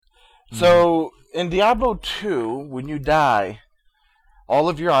Mm-hmm. So in Diablo 2, when you die, all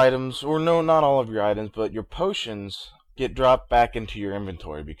of your items, or no, not all of your items, but your potions get dropped back into your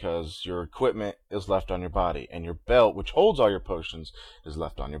inventory because your equipment is left on your body, and your belt, which holds all your potions, is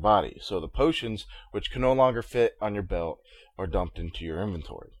left on your body. So the potions, which can no longer fit on your belt, are dumped into your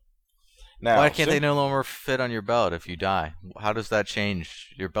inventory. Now, Why can't they no longer fit on your belt if you die? How does that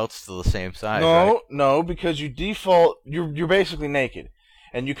change? Your belt's still the same size, right? No, because you default, you're basically naked,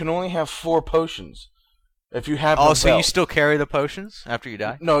 and you can only have 4 potions. If you have no So belt. you still carry the potions after you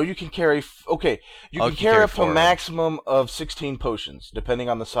die? No, you can carry. Okay, you Oh, can you can carry carry up to a 4. maximum of 16 potions, depending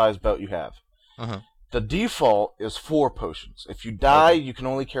on the size belt you have. Uh-huh. The default is 4 potions. If you die, Okay. you can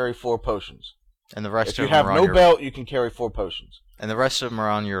only carry 4 potions. And the rest If of you them have are on no your belt, you can carry 4 potions. and the rest of them are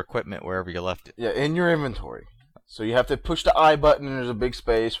on your equipment wherever you left it. Yeah, in your inventory. So you have to push the I button, and there's a big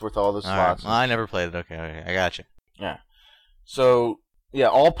space with all the All slots. right. Well, I never played it. Okay, I got you. Yeah. So yeah,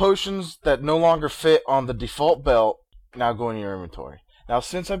 all potions that no longer fit on the default belt now go in your inventory. Now,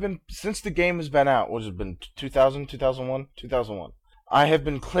 since the game has been out, what has it been, 2000, 2001? 2001. I have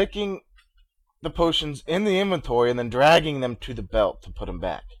been clicking the potions in the inventory and then dragging them to the belt to put them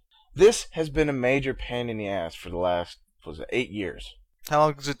back. This has been a major pain in the ass for the last, 8 years. How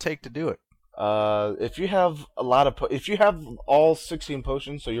long does it take to do it? If you have a lot of, if you have all 16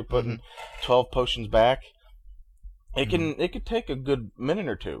 potions, so you're putting 12 potions back, it could take a good minute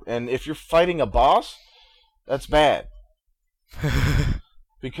or two. And if you're fighting a boss, that's bad.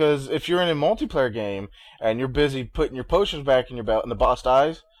 Because if you're in a multiplayer game and you're busy putting your potions back in your belt and the boss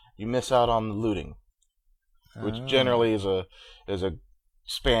dies, you miss out on the looting, which generally is a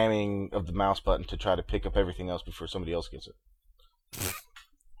spamming of the mouse button to try to pick up everything else before somebody else gets it.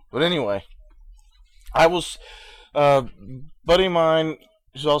 But anyway, I was buddy of mine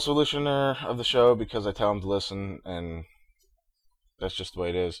who's also a listener of the show because I tell him to listen, and that's just the way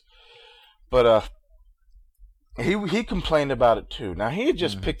it is. But he complained about it too. Now he had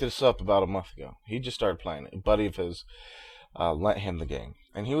just picked this up about a month ago. He just started playing it. A buddy of his lent him the game,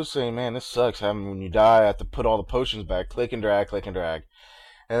 and he was saying, "Man, this sucks. Having when you die, I have to put all the potions back, click and drag, click and drag."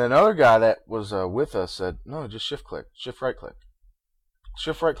 And another guy that was with us said, "No, just shift click, shift right click,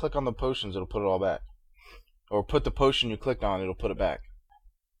 shift right click on the potions. It'll put it all back, or put the potion you clicked on, it'll put it back."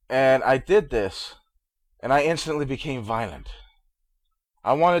 And I did this, and I instantly became violent.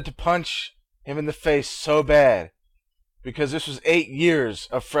 I wanted to punch him in the face so bad, because this was 8 years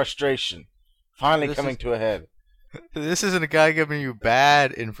of frustration finally coming to a head. This isn't a guy giving you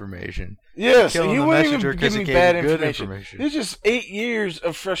bad information. Yes, Killing he the wouldn't messenger even 'cause give he me gave bad you good information. It's just 8 years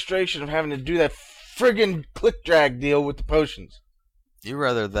of frustration of having to do that friggin' click drag deal with the potions. You'd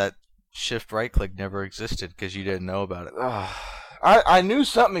rather that shift right click never existed because you didn't know about it. I knew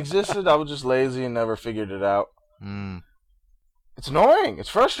something existed. I was just lazy and never figured it out. It's annoying. It's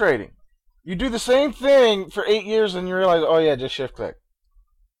frustrating. You do the same thing for 8 years and you realize, oh yeah, just shift click.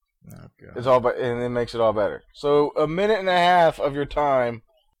 Okay. It's all, and it makes it all better. So a minute and a half of your time,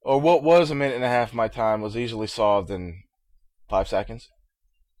 or what was a minute and a half of my time, was easily solved in 5 seconds,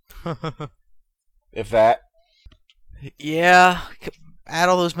 if that. Yeah, add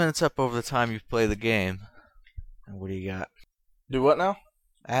all those minutes up over the time you've played the game. And what do you got? Do what now?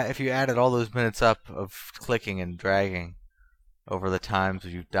 If you added all those minutes up of clicking and dragging over the times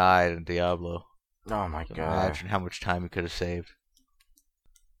you've died in Diablo, Oh my god! imagine how much time you could have saved.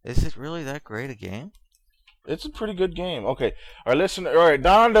 Is it really that great a game? It's a pretty good game. Okay, our listener. All right,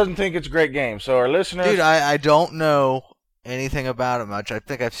 Don doesn't think it's a great game, so our listeners. Dude, I don't know anything about it much. I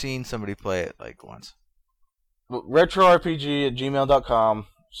think I've seen somebody play it like once. RetroRPG@gmail.com.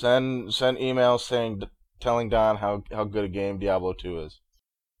 Send emails telling Don how good a game Diablo 2 is.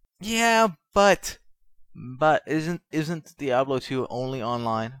 Yeah, but isn't Diablo 2 only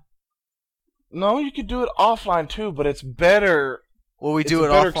online? No, you could do it offline too, but it's better. Will we It's do a it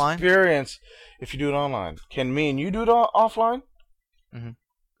better offline? experience if you do it online. Can me and you do it offline? Mhm.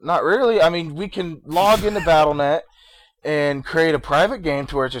 Not really. I mean, we can log into Battle.net and create a private game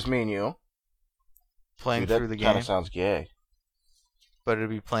to where it's just me and you. Playing Dude, through the that kind game, of sounds gay. but it'd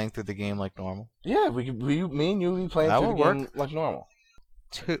be playing through the game like normal. Yeah, me and you would be playing That through the would game like normal.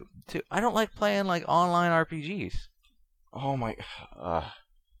 I don't like playing like online RPGs. Oh my.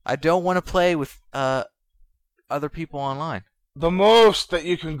 I don't want to play with other people online. The most that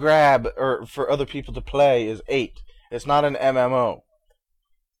you can grab or for other people to play is 8. It's not an MMO.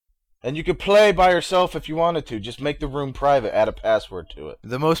 And you could play by yourself if you wanted to. Just make the room private. Add a password to it.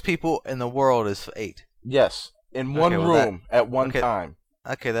 The most people in the world is 8. Yes, in one Okay, well, room at one time.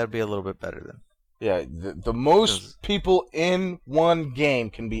 Okay, that'd be a little bit better then. Yeah, the most people in one game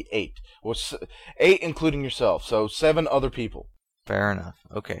can be 8. Well, 8 including yourself, so 7 other people. Fair enough.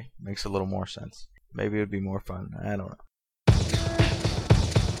 Okay, makes a little more sense. Maybe it would be more fun. I don't know.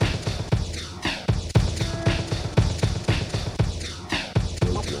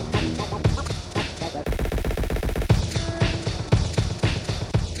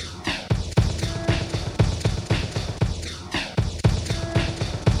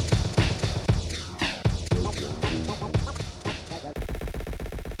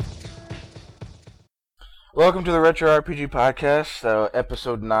 Welcome to the Retro RPG Podcast,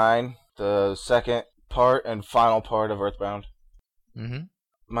 episode 9, the second part and final part of Earthbound. Mm-hmm.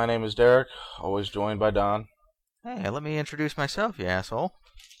 My name is Derek, always joined by Don. Hey, let me introduce myself, you asshole.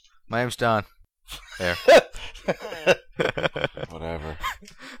 My name's Don. There. Whatever.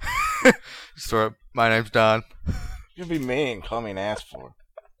 My name's Don. You can be mean, call me an ass for.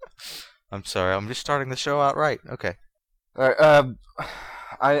 I'm sorry, I'm just starting the show out right. Okay. Alright,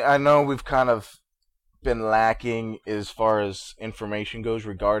 I know we've kind of been lacking as far as information goes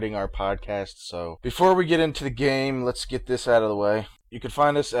regarding our podcast, so before we get into the game, let's get this out of the way. You can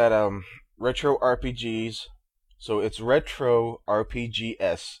find us at Retro RPGs, so it's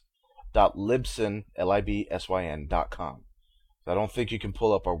retrorpgs.libsyn.com. I don't think you can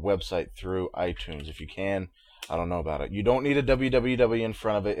pull up our website through iTunes. If you can, I don't know about it. You don't need a www in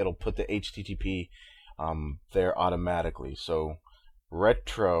front of it. It'll put the HTTP there automatically. So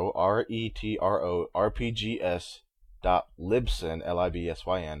retro, RETRO, RPGS.libsyn,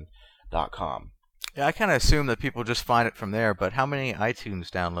 LIBSYN.com. Yeah, I kind of assume that people just find it from there, but how many iTunes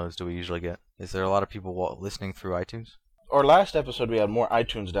downloads do we usually get? Is there a lot of people listening through iTunes? Our last episode, we had more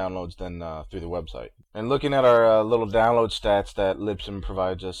iTunes downloads than through the website. And looking at our little download stats that Libsyn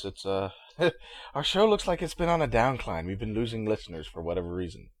provides us, it's our show looks like it's been on a downcline. We've been losing listeners for whatever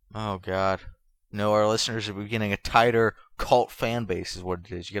reason. Oh, God. No, our listeners are beginning a tighter cult fan base is what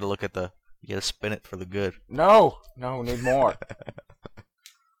it is. You gotta you gotta spin it for the good. No, need more.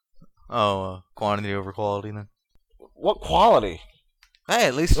 Quantity over quality then? What quality? Hey,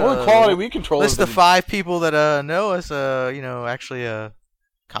 at least the only quality we control is the 5 people that know us, actually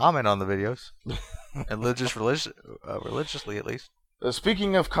comment on the videos. And religiously at least.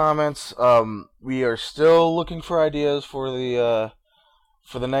 Speaking of comments, we are still looking for ideas for the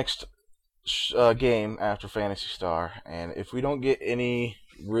next game after Phantasy Star, and if we don't get any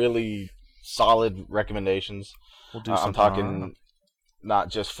really solid recommendations, we'll do I'm talking not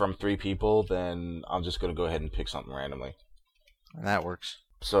just from 3 people, then I'm just going to go ahead and pick something randomly. And that works.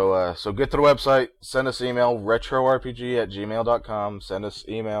 So get to the website, send us email, retrorpg@gmail.com, send us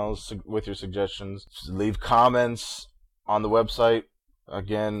emails with your suggestions, leave comments on the website.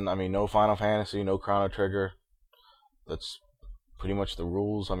 Again, I mean, no Final Fantasy, no Chrono Trigger. That's pretty much the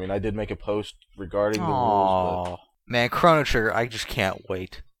rules. I mean, I did make a post regarding the rules, but man, Chrono Trigger, I just can't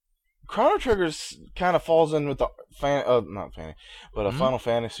wait. Chrono Trigger's kind of falls in with the Final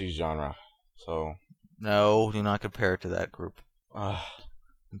Fantasy genre. So no, do not compare it to that group.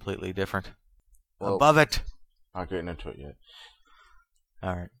 Completely different. Well, above it. Not getting into it yet.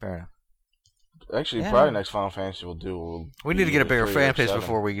 All right, fair enough. Actually, probably next Final Fantasy we'll do. We need to get a bigger fan base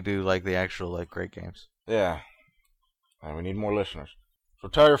before we do the actual great games. Yeah. And we need more listeners. So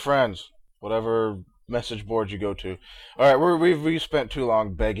tell your friends, whatever message board you go to. All right, we've spent too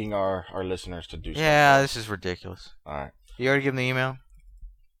long begging our listeners to do something. Yeah, this is ridiculous. All right. You already given the email?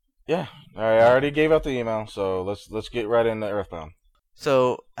 Yeah. All right, I already gave out the email, so let's get right into Earthbound.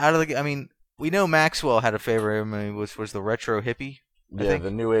 So, we know Maxwell had a favorite enemy, which was the retro hippie. I think.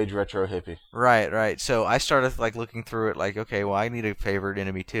 The new age retro hippie. Right. So I started looking through it, okay, well, I need a favorite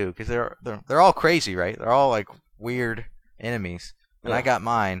enemy too, because they're all crazy, right? They're all weird enemies, and yeah. I got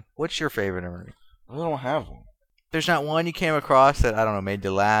mine. What's your favorite enemy? I don't have one. There's not one you came across that made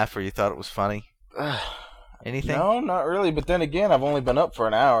you laugh or you thought it was funny. Anything? No, not really. But then again, I've only been up for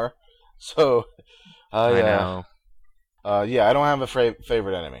an hour, so I know. Yeah, I don't have a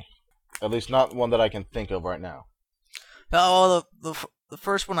favorite enemy. At least not one that I can think of right now. No, the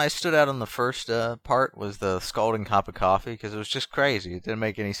first one I stood out on the first part was the scalding cup of coffee because it was just crazy. It didn't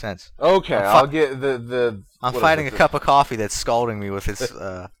make any sense. Okay, I'll get the. I'm fighting a cup of coffee that's scalding me with its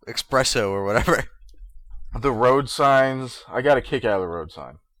espresso or whatever. The road signs. I got a kick out of the road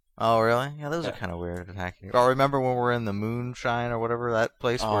sign. Oh, really? Yeah, those are kind of weird attacking. Oh, remember when we're in the Moonshine or whatever, that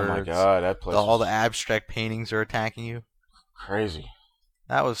place where my God, that place all the abstract paintings are attacking you? Crazy.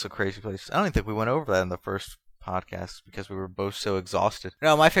 That was a crazy place. I don't even think we went over that in the first podcast because we were both so exhausted.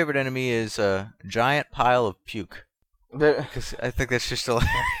 No, my favorite enemy is a giant pile of puke. Because I think that's just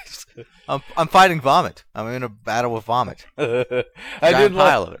hilarious. I'm fighting vomit. I'm in a battle with vomit. Giant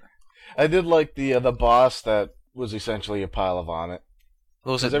pile of it. I did like the boss that was essentially a pile of vomit.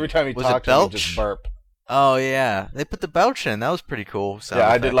 Because every time he talked, he would just burp. Oh yeah, they put the belch in. That was pretty cool. Yeah,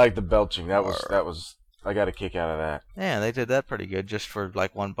 I did like the belching. That was I got a kick out of that. Yeah, they did that pretty good just for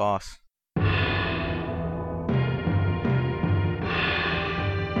like one boss.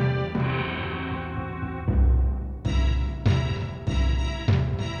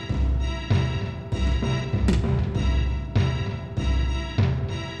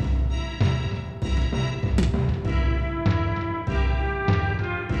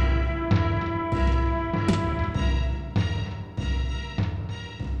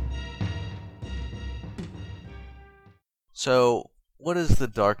 So, what is the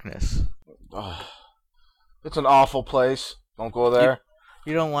darkness? It's an awful place. Don't go there.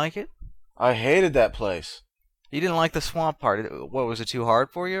 You don't like it? I hated that place. You didn't like the swamp part. What, was it too hard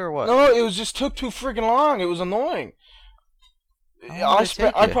for you or what? No, it was just took too freaking long. It was annoying. I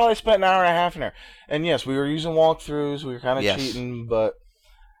probably spent an hour and a half in there. And yes, we were using walkthroughs. We were kind of cheating, but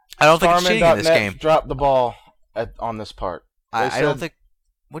I don't think it's cheating in this game. Dropped the ball on this part. I don't think.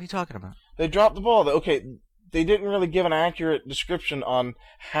 What are you talking about? They dropped the ball. Okay, they didn't really give an accurate description on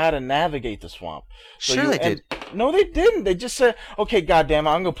how to navigate the swamp. So sure, they did. No, they didn't. They just said, "Okay, goddamn,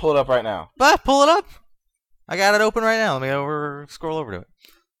 I'm gonna pull it up right now." But pull it up. I got it open right now. Let me scroll over to it.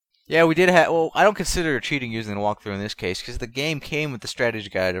 Yeah, we did have. Well, I don't consider cheating using the walkthrough in this case because the game came with the strategy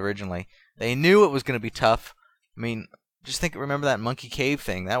guide originally. They knew it was going to be tough. I mean, just remember that monkey cave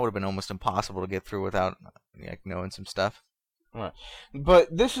thing? That would have been almost impossible to get through without knowing some stuff. Right.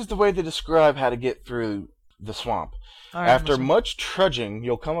 But this is the way they describe how to get through the swamp. Right, after much trudging,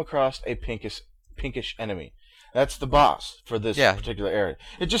 you'll come across a pinkish enemy. That's the boss for this particular area.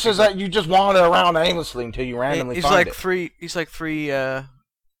 It just says that you just wander around aimlessly until you randomly find it. He's like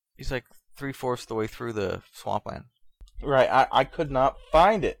 3/4 the way through the swampland. Right. I could not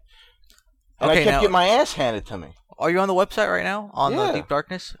find it. And I kept getting my ass handed to me. Are you on the website right now? On the Deep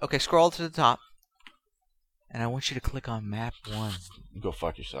Darkness? Okay, scroll to the top. And I want you to click on map 1. Go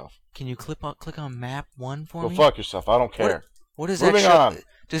fuck yourself. Can you click on map 1 for me? Go fuck yourself. I don't care. What does that show? On.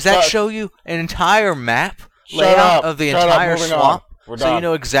 Does that show you an entire map layout of the entire swamp? We're so done. You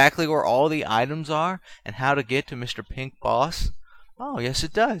know exactly where all the items are and how to get to Mr. Pink Boss? Oh, yes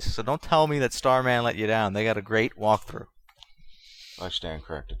it does. So don't tell me that Starman let you down. They got a great walkthrough. I stand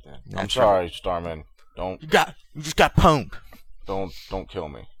corrected then. That's I'm sorry, right. Starman. Don't. You just got pwned. Don't kill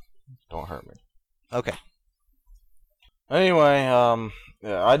me. Don't hurt me. Okay. Anyway,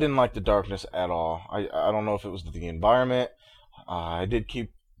 I didn't like the darkness at all. I don't know if it was the environment. I did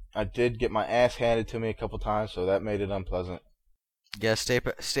get my ass handed to me a couple times, so that made it unpleasant. Yeah,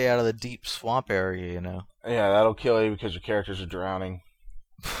 stay out of the deep swamp area, you know. Yeah, that'll kill you because your characters are drowning.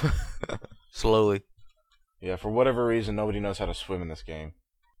 Slowly. Yeah, for whatever reason, nobody knows how to swim in this game.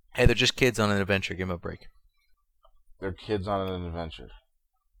 Hey, they're just kids on an adventure. Give them a break. They're kids on an adventure.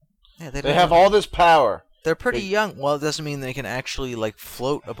 Yeah, they have all this power. They're pretty young. Well, it doesn't mean they can actually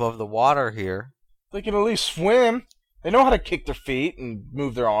float above the water here. They can at least swim. They know how to kick their feet and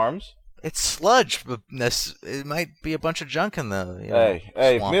move their arms. It's sludge. It might be a bunch of junk in the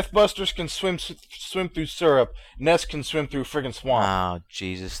Hey, swamp. Mythbusters can swim through syrup. Ness can swim through friggin' swamp. Oh,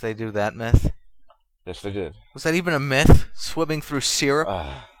 Jesus. They do that myth? Yes, they did. Was that even a myth? Swimming through syrup?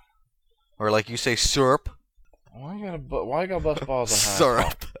 Or like you say, syrup? Why you gotta bust balls on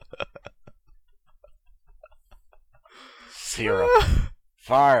syrup? Syrup.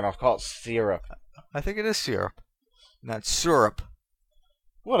 Fine, I'll call it syrup. I think it is syrup, not syrup.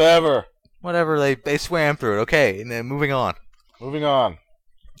 Whatever. They swam through it. Okay, and then moving on.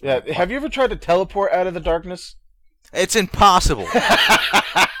 Yeah, have you ever tried to teleport out of the darkness? It's impossible.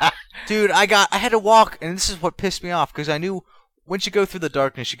 Dude, I had to walk, and this is what pissed me off, because I knew once you go through the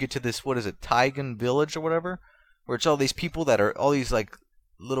darkness, you get to this, what is it, Taigan Village or whatever, where it's all these people that are, all these,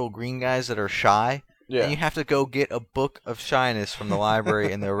 little green guys that are shy, and you have to go get a book of shyness from the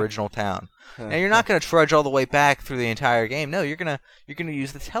library in the original town. Now, you're not going to trudge all the way back through the entire game. No, you're gonna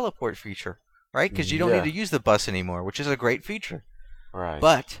use the teleport feature, right? Because you don't need to use the bus anymore, which is a great feature. Right.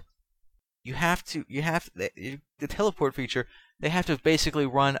 But the teleport feature, they have to basically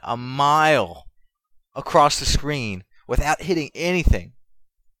run a mile across the screen without hitting anything.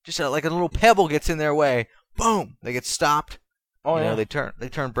 Just like a little pebble gets in their way, boom, they get stopped. Oh, yeah. They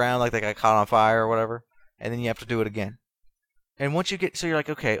turn brown like they got caught on fire or whatever, and then you have to do it again. And once you get, so you're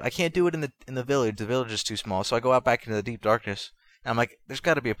like, okay, I can't do it in the village. The village is too small. So I go out back into the deep darkness, and I'm like, there's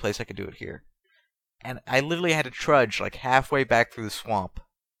got to be a place I could do it here. And I literally had to trudge halfway back through the swamp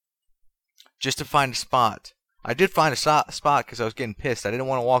just to find a spot. I did find a spot because I was getting pissed. I didn't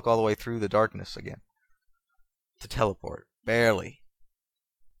want to walk all the way through the darkness again to teleport. Barely.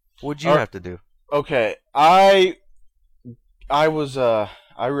 What'd you have to do? Okay, I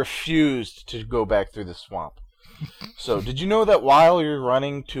I refused to go back through the swamp. So, did you know that while you're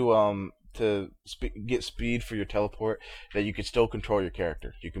running to get speed for your teleport, that you can still control your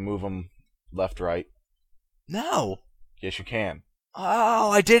character? You can move them left, right. No. Yes, you can. Oh,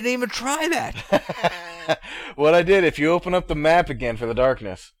 I didn't even try that. What I did, if you open up the map again for the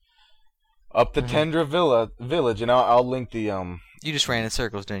darkness, up the Tendra village, and I'll link the You just ran in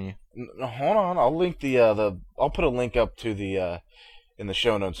circles, didn't you? Hold on, I'll link I'll put a link up to the in the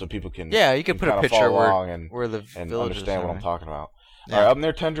show notes so people can. Yeah, you can put a picture where the and village understand is what I'm talking about. Yeah. All right, up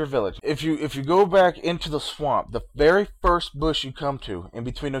near Tendra Village. If you go back into the swamp, the very first bush you come to, in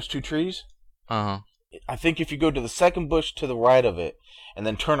between those two trees, Uh-huh. I think if you go to the second bush to the right of it, and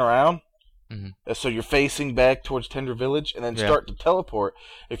then turn around, so you're facing back towards Tendra Village, and then start to teleport.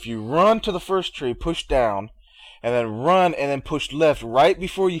 If you run to the first tree, push down, and then run, and then push left right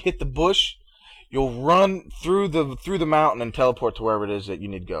before you hit the bush, you'll run through the mountain and teleport to wherever it is that you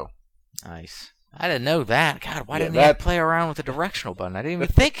need to go. Nice. I didn't know that. God, why didn't they play around with the directional button? I didn't even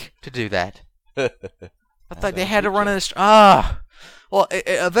think to do that. I thought they had to run in this. Well,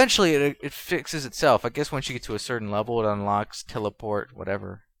 eventually it fixes itself. I guess once you get to a certain level, it unlocks teleport,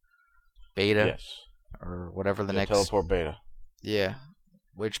 whatever, beta, Yes, or whatever the next. Teleport beta. Yeah,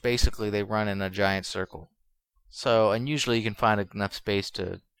 which basically they run in a giant circle. So, and usually you can find enough space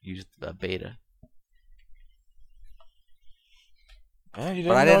to use the beta. Yeah,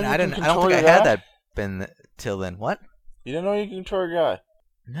 But I don't think I had that been till then. What? You didn't know you could control your guy?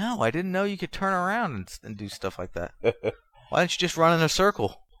 No, I didn't know you could turn around and do stuff like that. Why don't you just run in a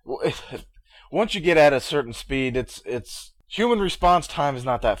circle? Well, once you get at a certain speed, it's human response time is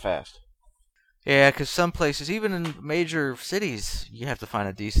not that fast. Yeah, because some places, even in major cities, you have to find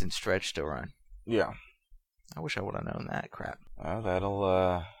a decent stretch to run. Yeah. I wish I would have known that crap. Well,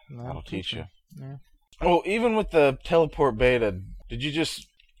 that'll teach you. Yeah. Well, even with the teleport beta, did you just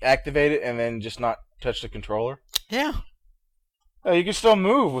activate it and then just not touch the controller? Yeah. Oh, you can still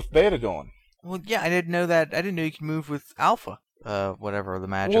move with beta going. Well, yeah, I didn't know that. I didn't know you could move with alpha, whatever the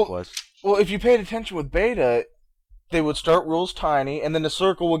magic was. Well, if you paid attention with beta, they would start rules tiny, and then the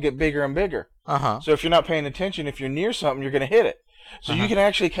circle will get bigger and bigger. Uh-huh. So if you're not paying attention, if you're near something, you're going to hit it. So you can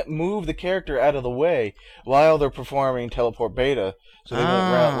actually move the character out of the way while they're performing teleport beta, so they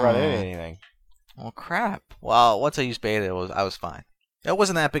won't run into anything. Well, crap. Well, once I used beta, I was fine. It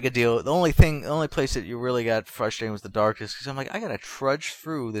wasn't that big a deal. The only place that you really got frustrating was the darkness, because I'm like, I gotta trudge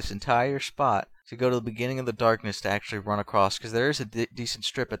through this entire spot to go to the beginning of the darkness to actually run across, because there is a decent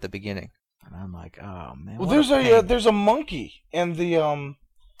strip at the beginning. And I'm like, oh man. Well, there's a monkey in the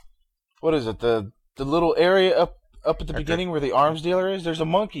what is it? The little area up at the beginning where the arms dealer is. There's a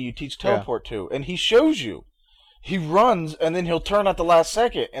monkey you teach teleport to, and he shows you. He runs, and then he'll turn at the last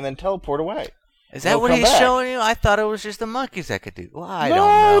second, and then teleport away. Is that what he's showing you? I thought it was just the monkeys that could do. Well, I don't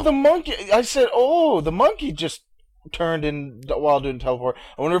know. No, the monkey. I said, the monkey just turned in while doing teleport.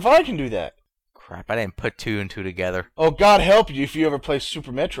 I wonder if I can do that. Crap, I didn't put two and two together. Oh, God help you if you ever play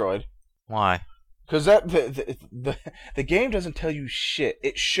Super Metroid. Why? Because the game doesn't tell you shit.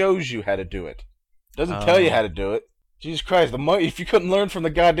 It shows you how to do it. It doesn't tell you how to do it. Jesus Christ, the monkey! If you couldn't learn from the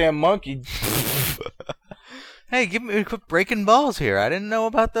goddamn monkey. Hey, quit breaking balls here. I didn't know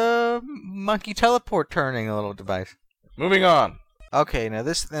about the monkey teleport turning a little device. Moving on. Okay, now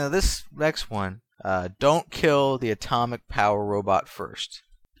this next one. Don't kill the atomic power robot first.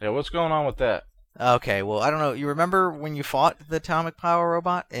 Yeah, what's going on with that? Okay, well, I don't know. You remember when you fought the atomic power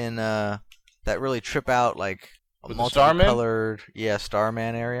robot in that really trip out, like, multicolored,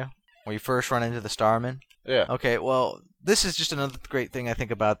 Starman area? Where you first run into the Starman? Yeah. Okay, well, this is just another great thing I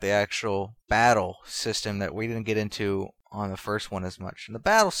think about the actual battle system that we didn't get into on the first one as much. And the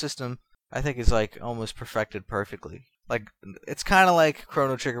battle system, I think, is like almost perfected perfectly. Like, it's kind of like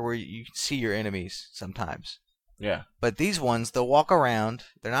Chrono Trigger where you can see your enemies sometimes. Yeah. But these ones, they'll walk around.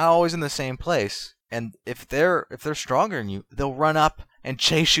 They're not always in the same place. And if they're stronger than you, they'll run up and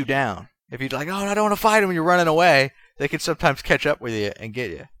chase you down. If you're like, oh, I don't want to fight them, and you're running away, they can sometimes catch up with you and get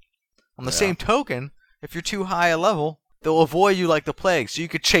you. On the same token, if you're too high a level, they'll avoid you like the plague, so you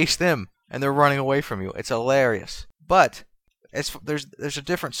could chase them, and they're running away from you. It's hilarious. But there's a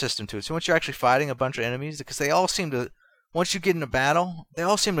different system to it. So once you're actually fighting a bunch of enemies, because they all seem to, once you get in a battle, they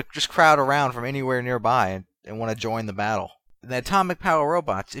all seem to just crowd around from anywhere nearby and want to join the battle. The atomic power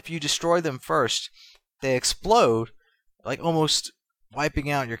robots, if you destroy them first, they explode, like almost wiping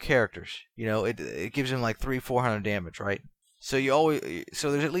out your characters. You know, it gives them like 300-400 damage, right? So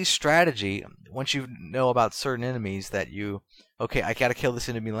there's at least strategy once you know about certain enemies that I gotta kill this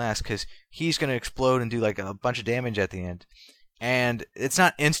enemy last because he's gonna explode and do like a bunch of damage at the end. And it's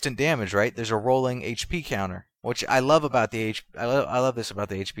not instant damage, right? There's a rolling HP counter. which I love about the I love this about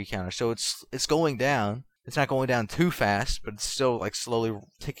the HP counter. So it's going down. It's not going down too fast, but it's still like slowly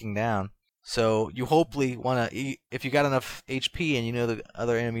ticking down. So you hopefully want to, if you got enough HP and you know the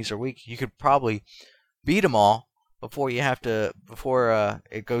other enemies are weak, you could probably beat them all before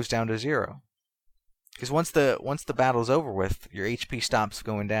it goes down to 0. Because once the battle's over with, your HP stops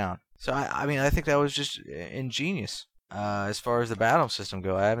going down. So I mean, I think that was just ingenious as far as the battle system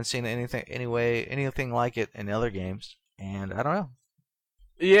go. I haven't seen anything like it in other games, and I don't know.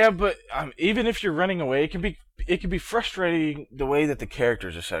 Yeah, but even if you're running away, it can be frustrating the way that the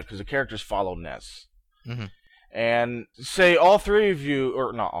characters are set, because the characters follow Ness. Mm-hmm. And say all 3 of you,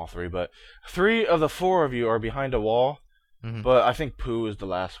 or not all 3, but 3 of the 4 of you are behind a wall. Mm-hmm. But I think Pooh is the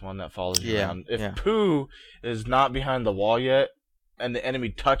last one that follows you around. If Pooh is not behind the wall yet, and the enemy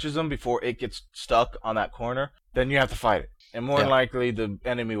touches him before it gets stuck on that corner, then you have to fight it. And more than likely, the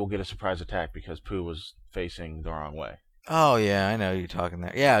enemy will get a surprise attack because Pooh was facing the wrong way. Oh, yeah, I know you're talking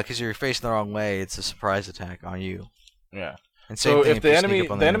there. Yeah, because you're facing the wrong way, it's a surprise attack on you. Yeah. And so if the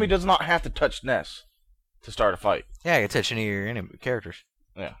enemy does not have to touch Ness to start a fight. Yeah, you can touch any of your enemy characters.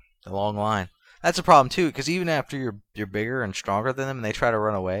 Yeah. A long line. That's a problem, too, because even after you're bigger and stronger than them and they try to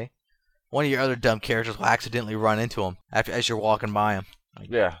run away, one of your other dumb characters will accidentally run into them as you're walking by them.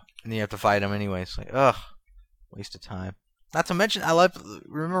 Yeah. And you have to fight them anyway. It's like, ugh, waste of time. Not to mention,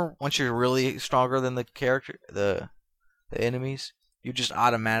 remember once you're really stronger than the character, the enemies, you just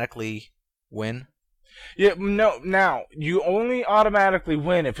automatically win. Yeah, no. Now you only automatically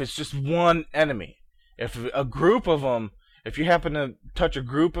win if it's just one enemy. If a group of them, if you happen to touch a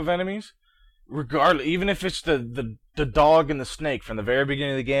group of enemies, regardless, even if it's the dog and the snake from the very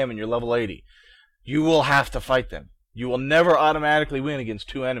beginning of the game and you're level 80, you will have to fight them. You will never automatically win against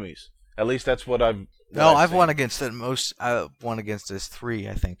 2 enemies. At least that's what I've. I've won against the most. I've won against this 3,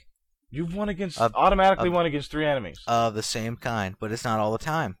 I think. You've won against automatically won against 3 enemies. The same kind, but it's not all the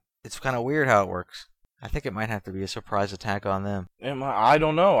time. It's kind of weird how it works. I think it might have to be a surprise attack on them. I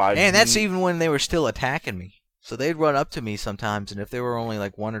don't know. And that's even when they were still attacking me. So they'd run up to me sometimes, and if there were only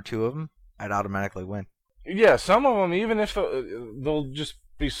like 1 or 2 of them, I'd automatically win. Yeah, some of them, even if they'll just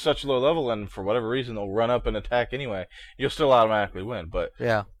be such low level and for whatever reason they'll run up and attack anyway, you'll still automatically win. But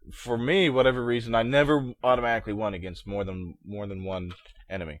yeah, for me, whatever reason, I never automatically won against more than 1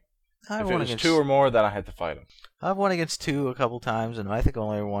 enemy. If it was 2 or more, then I had to fight them. I've won against 2 a couple times, and I think I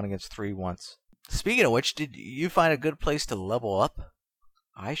only won against 3 once. Speaking of which, did you find a good place to level up?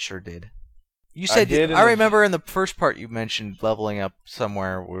 I sure did. You said I remember in the first part you mentioned leveling up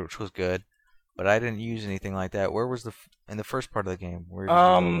somewhere, which was good, but I didn't use anything like that. Where was in the first part of the game? Where did you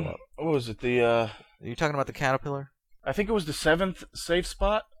level up? What was it? Are you talking about the caterpillar? I think it was the 7th safe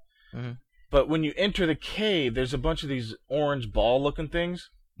spot. Mm-hmm. But when you enter the cave, there's a bunch of these orange ball-looking things.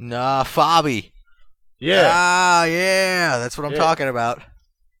 Nah, Fabi. Yeah. Ah, yeah, that's what I'm talking about.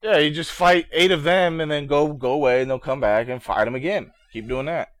 Yeah, you just fight 8 of them and then go away, and they'll come back and fight them again. Keep doing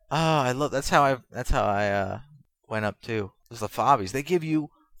that. Oh, that's how I went up too. It was the Fobbies. They give you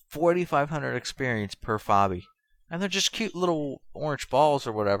 4,500 experience per Fobby, and they're just cute little orange balls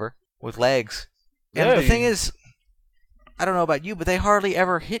or whatever with legs. And the thing is, I don't know about you, but they hardly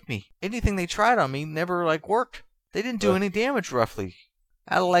ever hit me. Anything they tried on me never worked. They didn't do any damage roughly.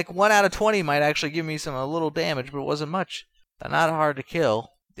 Out of 1 out of 20 might actually give me a little damage, but it wasn't much. They're not hard to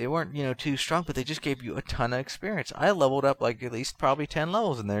kill. They weren't, too strong, but they just gave you a ton of experience. I leveled up at least probably 10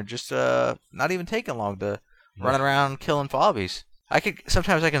 levels, and they're just not even taking long to run around killing Fobbies.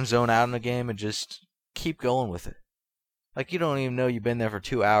 Sometimes I can zone out in the game and just keep going with it. You don't even know you've been there for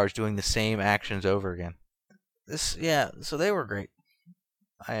 2 hours doing the same actions over again. So they were great.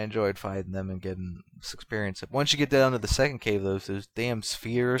 I enjoyed fighting them and getting this experience. Once you get down to the second cave, those damn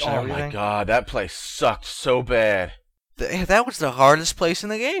spheres and everything. Oh my god, that place sucked so bad. That was the hardest place in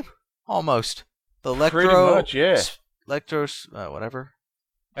the game, almost. The Pretty much, yeah. Whatever.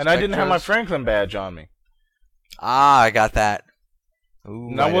 And I didn't have my Franklin badge on me. Ah, I got that. Ooh,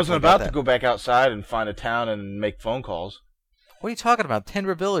 and I wasn't about to go back outside and find a town and make phone calls. What are you talking about?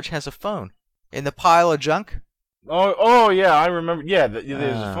 Tendra Village has a phone. In the pile of junk? Oh yeah, I remember. Yeah, there's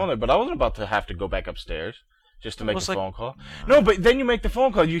a phone there, but I wasn't about to have to go back upstairs just to make a phone call. No, but then you make the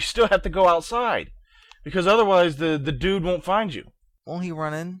phone call, you still have to go outside. Because otherwise the dude won't find you. Won't he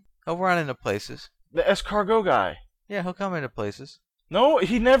run in? He'll run into places. The escargot guy. Yeah, he'll come into places. No,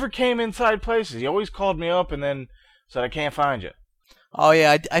 he never came inside places. He always called me up and then said, I can't find you. Oh,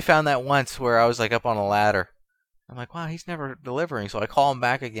 yeah, I found that once where I was up on a ladder. I'm like, wow, he's never delivering. So I call him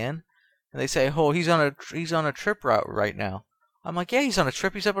back again. And they say, oh, he's on a trip route right now. I'm like, yeah, he's on a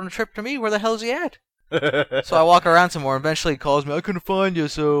trip. He's up on a trip to me. Where the hell's he at? So I walk around some more. And eventually he calls me. I couldn't find you,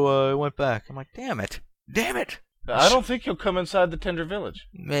 so I went back. I'm like, damn it. Damn it! I don't think he'll come inside the Tender Village.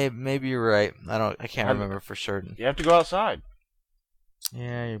 Maybe you're right. I can't remember for certain. You have to go outside.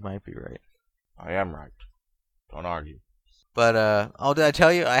 Yeah, you might be right. I am right. Don't argue. But did I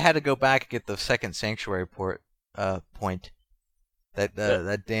tell you I had to go back and get the second sanctuary point.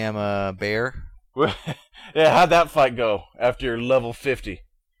 That damn bear. Yeah, how'd that fight go after you're level 50?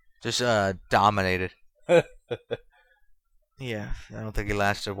 Just dominated. Yeah, I don't think he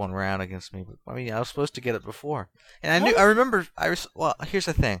lasted one round against me. But I mean, I was supposed to get it before, and I remember. Well, here's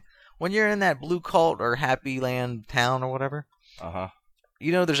the thing: when you're in that blue cult or Happy Land town or whatever,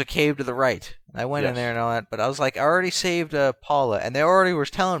 there's a cave to the right. I went in there and all that, but I was like, I already saved Paula, and they already were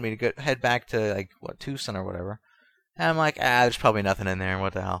telling me to head back to Tucson or whatever. And I'm like, there's probably nothing in there.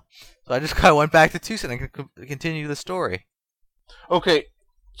 What the hell? So I just kind of went back to Tucson and continued the story. Okay,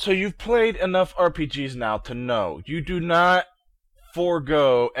 so you've played enough RPGs now to know you do not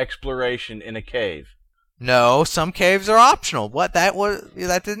forego exploration in a cave. No, some caves are optional. What that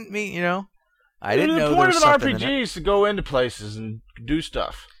didn't mean, I didn't know there was something in it. The point of an RPG is to go into places and do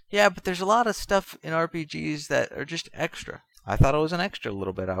stuff. Yeah, but there's a lot of stuff in RPGs that are just extra. I thought it was an extra a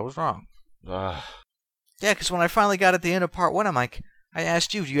little bit. I was wrong. Yeah, because when I finally got at the end of part 1, I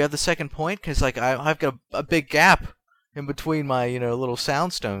asked you, do you have the second point? Because I've got a big gap in between my little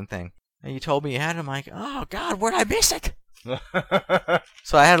soundstone thing, and you told me you had it. I'm like, oh God, where'd I miss it?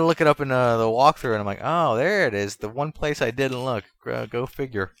 So I had to look it up in the walkthrough, and I'm like, oh, there it is, the one place I didn't look. Go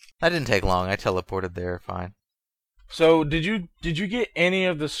figure. That didn't take long. I teleported there fine. So did you get any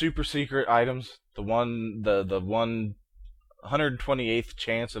of the super secret items? The 128th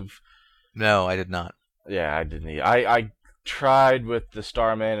chance of? No, I did not. Yeah, I didn't. I tried with the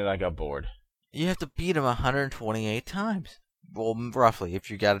Starman and I got bored. You have to beat him 128 times. Well, roughly,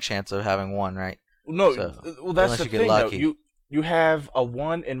 if you got a chance of having one, right? No, well that's the thing though. You have a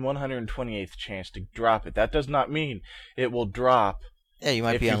 1 in 128th chance to drop it. That does not mean it will drop. Yeah, you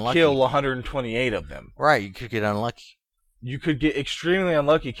might be unlucky. If you kill 128 of them. Right, you could get unlucky. You could get extremely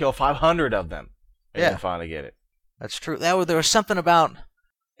unlucky, kill 500 of them, and then finally get it. That's true. There was something about.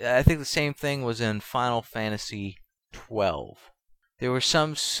 I think the same thing was in Final Fantasy 12. There was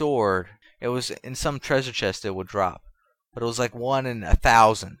some sword. It was in some treasure chest it would drop, but it was like 1 in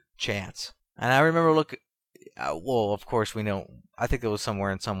 1,000 chance. And I remember looking. Well, of course we know. I think it was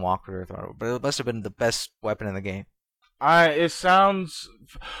somewhere in some walkthrough, but it must have been the best weapon in the game. It sounds.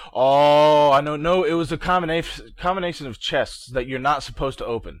 Oh, I know. No, it was a combination of chests that you're not supposed to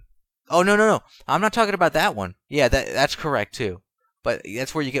open. Oh no! I'm not talking about that one. Yeah, that's correct too. But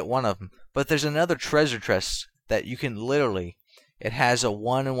that's where you get one of them. But there's another treasure chest that you can literally. It has a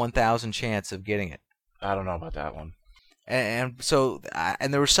 1 in 1,000 chance of getting it. I don't know about that one. And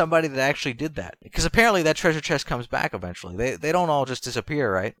there was somebody that actually did that, because apparently that treasure chest comes back eventually. They don't all just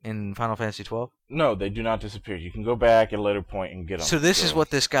disappear, right? In Final Fantasy 12. No, they do not disappear. You can go back at a later point and get them. So this is what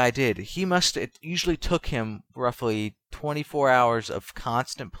this guy did. It usually took him roughly 24 hours of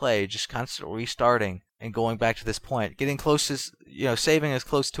constant play, just constant restarting and going back to this point, getting saving as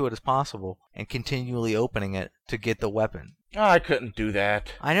close to it as possible, and continually opening it to get the weapon. Oh, I couldn't do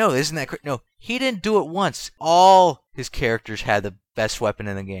that. I know, isn't that crazy? No, he didn't do it once. All his characters had the best weapon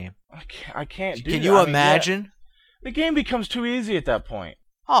in the game. I can't do that. Can you imagine? Yeah. The game becomes too easy at that point.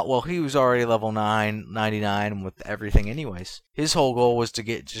 Oh, well, he was already level 99 with everything anyways. His whole goal was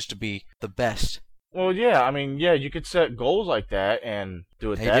to be the best. Well, yeah, you could set goals like that and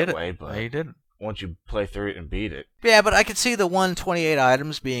do it that way, but he didn't. Once you play through it and beat it. Yeah, but I could see the 128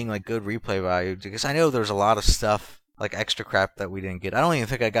 items being like good replay value, because I know there's a lot of stuff, like extra crap that we didn't get. I don't even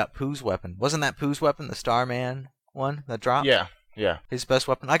think I got Pooh's weapon. Wasn't that Pooh's weapon, the Starman one that dropped? Yeah. His best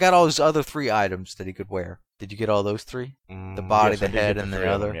weapon. I got all his other 3 items that he could wear. Did you get all those 3? The body, the head, and the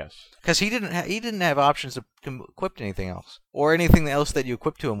other? Yes. Because he didn't have options to equip anything else. Or anything else that you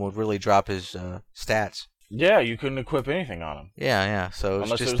equip to him would really drop his stats. Yeah, you couldn't equip anything on him. Yeah. So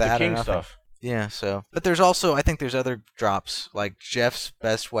unless just it was that the king or nothing. stuff. Yeah, so. But there's also, I think there's other drops, like Jeff's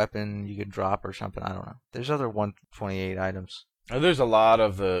best weapon you could drop or something. I don't know. There's other 128 items. There's a lot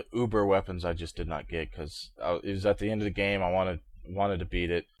of the Uber weapons I just did not get because it was at the end of the game. I wanted to beat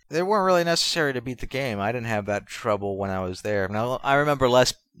it. They weren't really necessary to beat the game. I didn't have that trouble when I was there. Now, I remember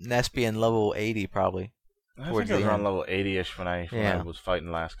Ness being level 80 probably. I think I was around level 80-ish when I was fighting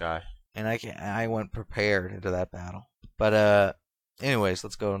the last guy. And I went prepared into that battle. But, anyways,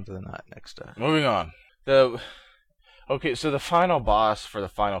 let's go into the next. Moving on. Okay, so the final boss for the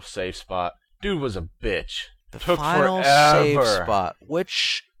final safe spot, dude was a bitch. Took final save spot.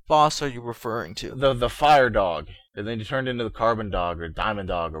 Which boss are you referring to? The fire dog. And then he turned into the carbon dog or diamond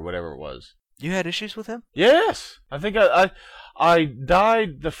dog or whatever it was. You had issues with him? Yes. I think I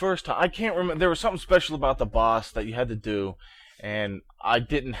died the first time. I can't remember. There was something special about the boss that you had to do, and I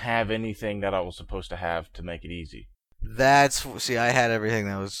didn't have anything that I was supposed to have to make it easy. See, I had everything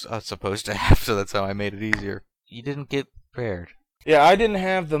that was supposed to have, so that's how I made it easier. You didn't get prepared. Yeah, I didn't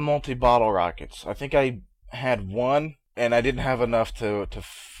have the multi-bottle rockets. I think I had one, and I didn't have enough to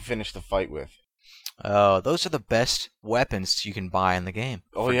finish the fight with. Oh, those are the best weapons you can buy in the game.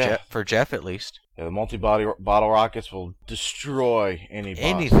 Oh, yeah. For Jeff, at least. Yeah, the multi-bottle rockets will destroy any boss.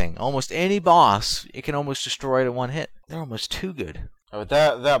 Anything. Almost any boss, it can almost destroy it in one hit. They're almost too good. But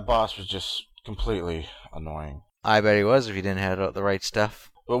that boss was just completely annoying. I bet he was if you didn't have the right stuff.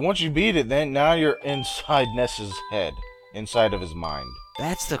 But once you beat it, now you're inside Ness's head. Inside of his mind.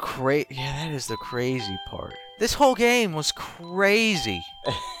 That's the that is the crazy part. This whole game was crazy.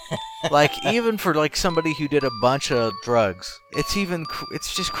 Like, even for like somebody who did a bunch of drugs, it's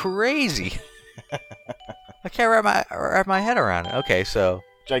just crazy. I can't wrap my head around it. Okay, so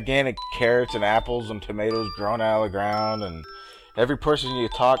gigantic carrots and apples and tomatoes growing out of the ground, and every person you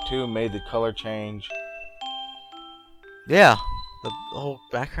talk to made the color change. Yeah, the whole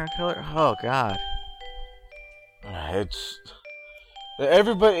background color. Oh God. It's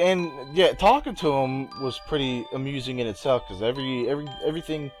everybody, and yeah, talking to him was pretty amusing in itself because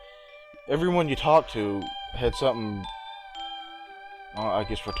everyone you talked to had something, I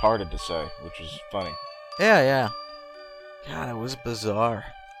guess, retarded to say, which was funny. Yeah. God, it was bizarre.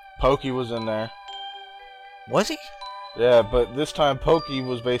 Pokey was in there. Was he? Yeah, but this time Pokey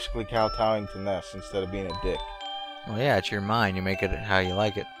was basically kowtowing to Ness instead of being a dick. Well, yeah, it's your mind. You make it how you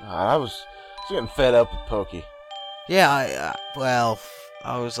like it. I was getting fed up with Pokey. Yeah,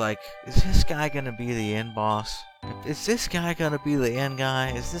 I was like, is this guy gonna be the end boss? Is this guy gonna be the end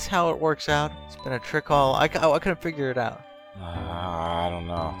guy? Is this how it works out? It's been a trick all. I couldn't figure it out. I don't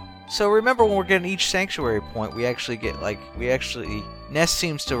know. So remember when we're getting each sanctuary point, we actually Ness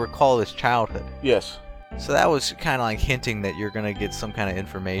seems to recall his childhood. Yes. So that was kind of like hinting that you're gonna get some kind of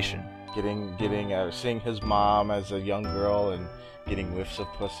information. Seeing his mom as a young girl and getting whiffs of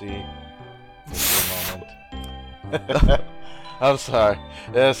pussy. Moment. I'm sorry.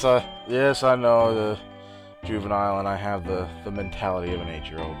 Yes, I know the juvenile, and I have the mentality of an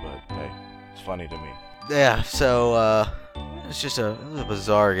 8-year-old, but hey, it's funny to me. Yeah, so it was a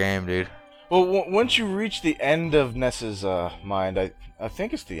bizarre game, dude. Well, once you reach the end of Ness's mind, I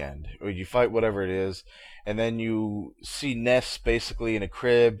think it's the end, or you fight whatever it is, and then you see Ness basically in a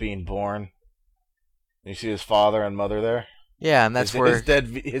crib being born. And you see his father and mother there. Yeah, and that's where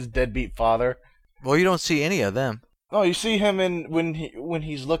his deadbeat father. Well, you don't see any of them. No, you see him when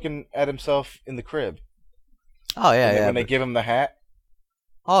he's looking at himself in the crib. Oh yeah, when they give him the hat.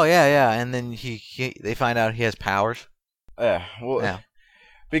 Oh yeah, and then they find out he has powers. Yeah, well, yeah.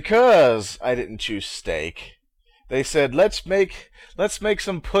 Because I didn't choose steak, they said let's make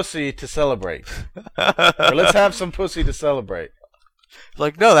some pussy to celebrate, or let's have some pussy to celebrate.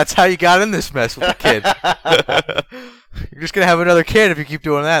 Like, no, that's how you got in this mess with the kid. You're just gonna have another kid if you keep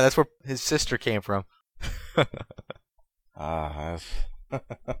doing that. That's where his sister came from. That's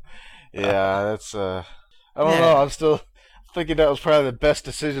I don't know. I'm still thinking that was probably the best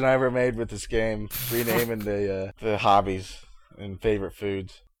decision I ever made with this game, renaming the hobbies and favorite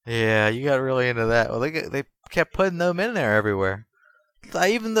foods. Yeah, you got really into that. Well, they kept putting them in there everywhere.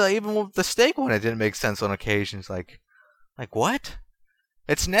 Even with the steak one, it didn't make sense on occasions. Like what?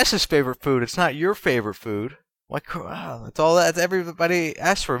 It's Ness's favorite food. It's not your favorite food. Like, that's all that everybody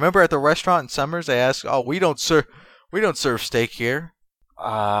asks for. Remember at the restaurant in Summers, they ask, "Oh, we don't serve steak here."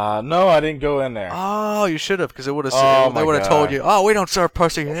 No, I didn't go in there. Oh, you should have, because they would have told you, "Oh, we don't serve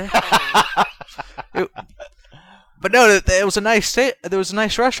pussy here." But no, it was a nice there was a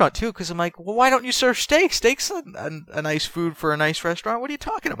nice restaurant too. Because I'm like, well, why don't you serve steak? Steak's a nice food for a nice restaurant. What are you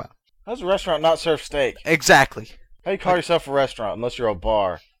talking about? How does a restaurant not serve steak? Exactly. How do you call yourself a restaurant unless you're a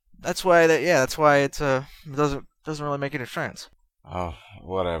bar? That's why it doesn't really make any sense. Oh,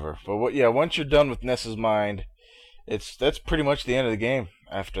 whatever. But once you're done with Ness's mind, that's pretty much the end of the game.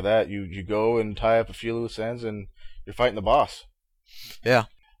 After that, you go and tie up a few loose ends, and you're fighting the boss. Yeah.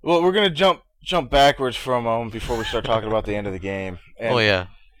 Well, we're gonna jump backwards for a moment before we start talking about the end of the game. And oh yeah.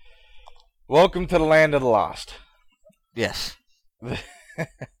 Welcome to the land of the lost. Yes.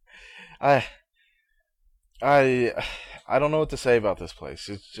 I don't know what to say about this place.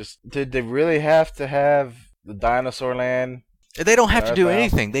 It's just, did they really have to have the dinosaur land? They don't have to do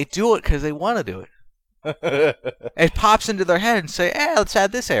anything. They do it because they want to do it. It pops into their head and say, "Hey, let's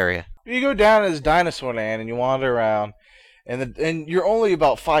add this area." You go down to this dinosaur land and you wander around, and you're only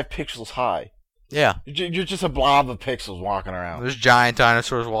about 5 pixels high. Yeah. You're just a blob of pixels walking around. There's giant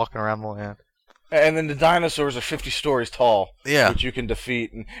dinosaurs walking around the land. And then the dinosaurs are 50 stories tall, Yeah. which you can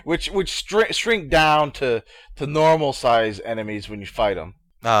defeat, and which shrink down to normal size enemies when you fight them.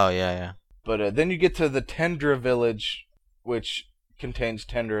 Oh, yeah. But then you get to the Tendra village, which contains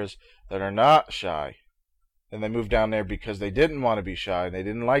Tendras that are not shy. And they moved down there because they didn't want to be shy. They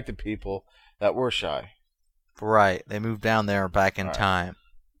didn't like the people that were shy. Right. They moved down there back in time.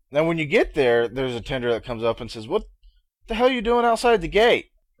 Now, when you get there, there's a Tendra that comes up and says, "What the hell are you doing outside the gate?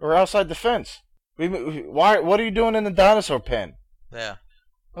 Or outside the fence? What are you doing in the dinosaur pen?" Yeah.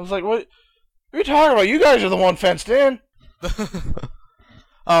 I was like, "What are you talking about? You guys are the one fenced in."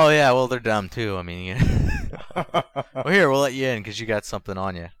 Oh, yeah, well, they're dumb, too. I mean, well, here, we'll let you in because you got something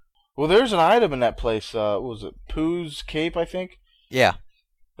on you. Well, there's an item in that place. What was it? Pooh's Cape, I think? Yeah.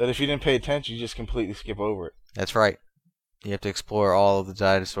 That if you didn't pay attention, you just completely skip over it. That's right. You have to explore all of the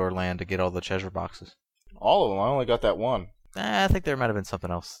dinosaur land to get all the treasure boxes. All of them. I only got that one. I think there might have been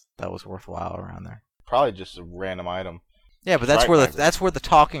something else that was worthwhile around there. Probably just a random item. Yeah, but that's where the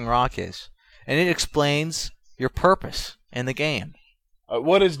talking rock is, and it explains your purpose in the game.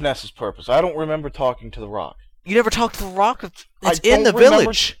 What is Ness's purpose? I don't remember talking to the rock. You never talked to the rock? It's in the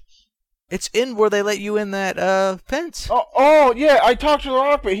village. It's in where they let you in that fence. Oh, yeah, I talked to the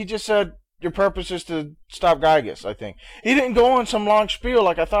rock, but he just said your purpose is to stop Gygus, I think. He didn't go on some long spiel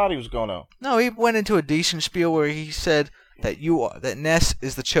like I thought he was going to. No, he went into a decent spiel where he said that Ness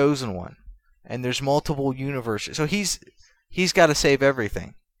is the chosen one, and there's multiple universes. So he's got to save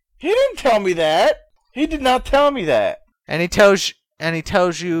everything. He didn't tell me that. He did not tell me that. And he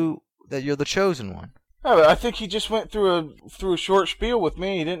tells you that you're the chosen one. No, I think he just went through a short spiel with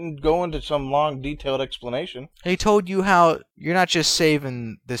me. He didn't go into some long, detailed explanation. He told you how you're not just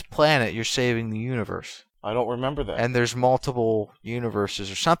saving this planet, you're saving the universe. I don't remember that. And there's multiple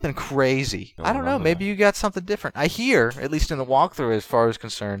universes or something crazy. I don't know. Maybe you got something different. I hear, at least in the walkthrough as far as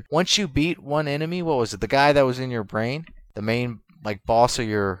concerned, once you beat one enemy, what was it? The guy that was in your brain? The main boss of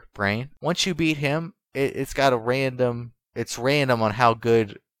your brain? Once you beat him, it's got a random... It's random on how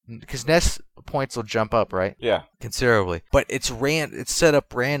good... Because Ness points will jump up, right? Yeah. Considerably. But it's set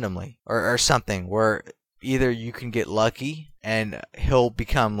up randomly or something where either you can get lucky and he'll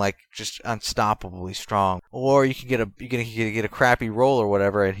become just unstoppably strong, or you can get a crappy roll or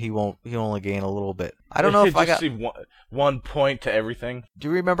whatever and he'll only gain a little bit. I don't know if I got see 1 point to everything. Do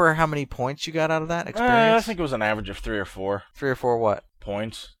you remember how many points you got out of that experience? I think it was an average of 3 or 4. 3 or 4 what?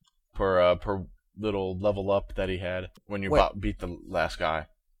 Points per little level up that he had when you beat the last guy.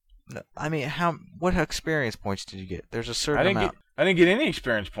 No, I mean, what experience points did you get? There's a certain amount. I didn't get any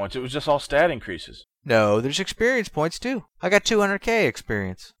experience points. It was just all stat increases. No, there's experience points too. I got 200k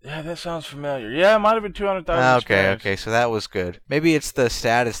experience. Yeah, that sounds familiar. Yeah, it might have been 200,000. Okay, so that was good. Maybe it's the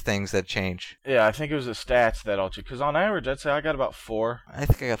status things that change. Yeah, I think it was the stats that all change. Because on average, I'd say I got about 4. I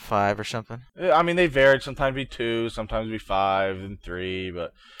think I got 5 or something. Yeah, I mean, they varied. Sometimes be 2, sometimes be 5 and 3,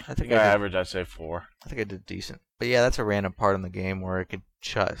 but I think on average, I'd say 4. I think I did decent. But yeah, that's a random part in the game where it could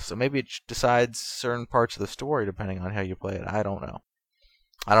so maybe it decides certain parts of the story depending on how you play it. I don't know.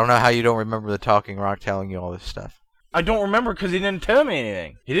 I don't know how you don't remember the talking rock telling you all this stuff. I don't remember because he didn't tell me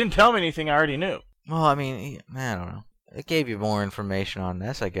anything. He didn't tell me anything I already knew. Well, I mean, I don't know. It gave you more information on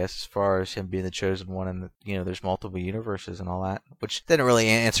this, I guess, as far as him being the chosen one, and there's multiple universes and all that, which didn't really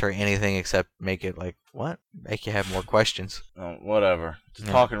answer anything except make it make you have more questions. Oh, whatever. It's a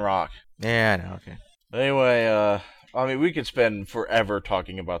talking rock. Yeah, I know. Okay. Anyway, I mean, we could spend forever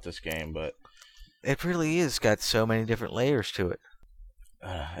talking about this game, but it really is got so many different layers to it.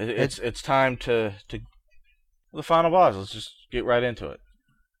 It's time to the final boss. Let's just get right into it.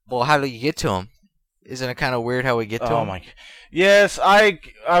 Well, how do you get to him? Isn't it kind of weird how we get to him? Oh my! Yes,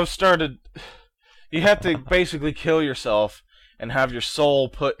 I've started. You have to basically kill yourself and have your soul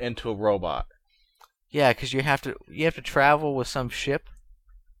put into a robot. Yeah, because you have to travel with some ship.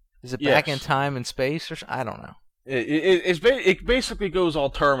 Is it back in time and space, or I don't know. It basically goes all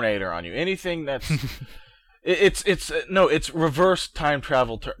Terminator on you. Anything that's it's reverse time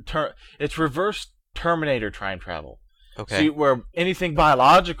travel. It's reverse Terminator time travel. Okay. See, where anything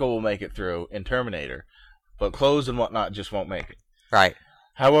biological will make it through in Terminator, but clothes and whatnot just won't make it. Right.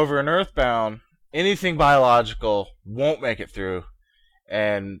 However, in Earthbound, anything biological won't make it through,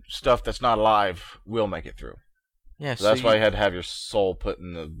 and stuff that's not alive will make it through. Yeah. So that's why you had to have your soul put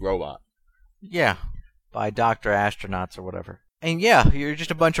in the robot. Yeah. By Dr. Astronauts or whatever. And yeah, you're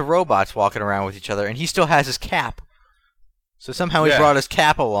just a bunch of robots walking around with each other, and he still has his cap. So somehow he brought his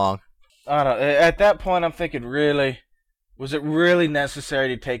cap along. I don't know. At that point, I'm thinking, was it really necessary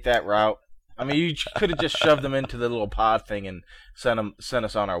to take that route? I mean, you could have just shoved them into the little pod thing and sent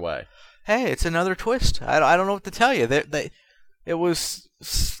us on our way. Hey, it's another twist. I don't know what to tell you. It was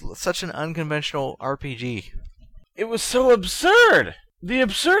such an unconventional RPG. It was so absurd. The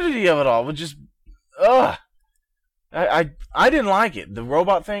absurdity of it all was just, ugh. I didn't like it. The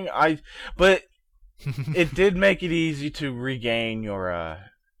robot thing, but it did make it easy to regain your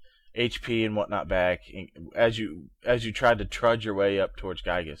HP and whatnot back as you tried to trudge your way up towards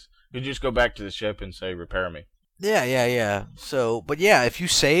Gygus. You just go back to the ship and say, repair me. Yeah. So, but yeah, if you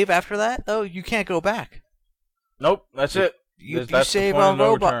save after that, though, you can't go back. Nope, that's it. You That's save the point on of no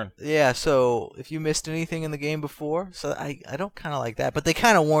robot. return. Yeah, so if you missed anything in the game before, so I don't kind of like that. But they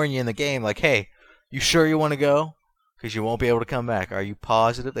kind of warn you in the game, like, hey, you sure you want to go? Because you won't be able to come back. Are you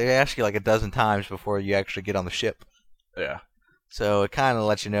positive? They ask you like a dozen times before you actually get on the ship. Yeah. So it kind of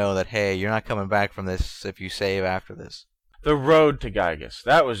lets you know that, hey, you're not coming back from this if you save after this. The road to Gygus,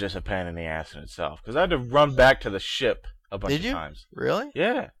 that was just a pain in the ass in itself. Because I had to run back to the ship a bunch Did you? of times. Really?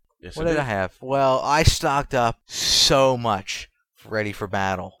 Yeah. Yes, What did I have? Well, I stocked up so much ready for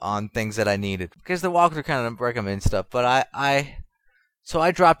battle on things that I needed. Because the walkthrough kind of recommends stuff. But so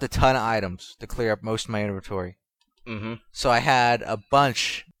I dropped a ton of items to clear up most of my inventory. Mm-hmm. So I had a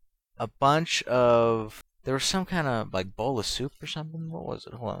bunch of, there was some kind of like bowl of soup or something. What was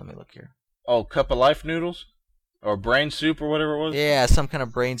it? Hold on, let me look here. Oh, cup of life noodles? Or brain soup or whatever it was? Yeah, some kind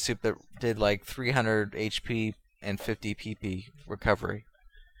of brain soup that did like 300 HP and 50 PP recovery.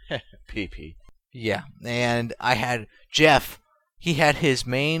 PP. Yeah, and I had Jeff. He had his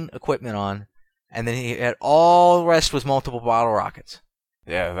main equipment on, and then he had all the rest was multiple bottle rockets.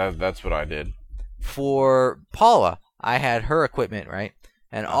 Yeah, that's what I did. For Paula, I had her equipment, right?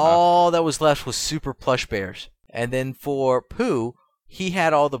 And all that was left was super plush bears. And then for Pooh, he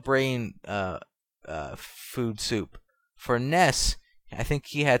had all the brain food soup. For Ness, I think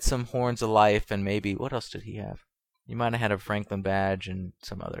he had some horns of life and maybe, what else did he have? He might have had a Franklin badge and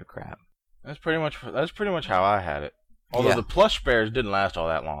some other crap. That's pretty much how I had it. Although the plush bears didn't last all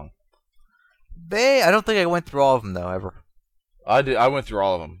that long. I don't think I went through all of them though ever. I did. I went through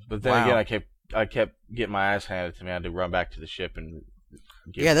all of them, but then Wow. again, I kept getting my ass handed to me. I had to run back to the ship and.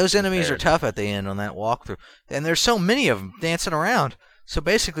 Yeah, those enemies are tough at the end on that walkthrough, and there's so many of them dancing around. So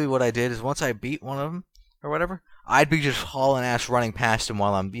basically, what I did is once I beat one of them or whatever, I'd be just hauling ass running past him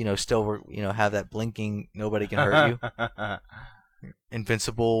while I'm, still, have that blinking nobody can hurt you,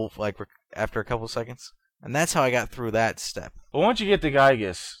 invincible like after a couple seconds, and that's how I got through that step. But once you get to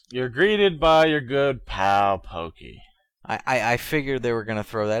Gygus, you're greeted by your good pal Pokey. I figured they were gonna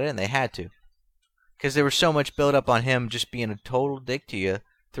throw that in. They had to. Because there was so much build up on him just being a total dick to you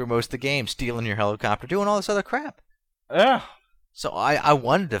through most of the game, stealing your helicopter, doing all this other crap. Yeah. So I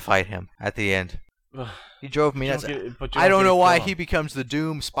wanted to fight him at the end. He drove me nuts. I don't know why he becomes the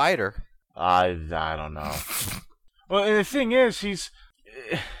Doom Spider. I don't know. Well, and the thing is,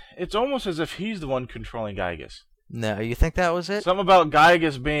 it's almost as if he's the one controlling Gygus. No, you think that was it? Something about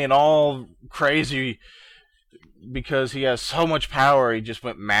Gygus being all crazy because he has so much power, he just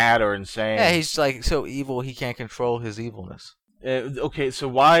went mad or insane. Yeah, he's like so evil he can't control his evilness. Okay, so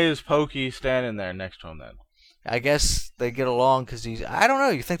why is Pokey standing there next to him then? I guess they get along because I don't know.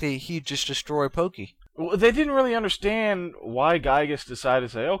 You think he'd just destroy Pokey? Well, they didn't really understand why Gygus decided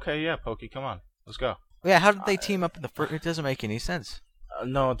to say, okay, yeah, Pokey, come on, let's go. Yeah, how did they team up in the first? It doesn't make any sense.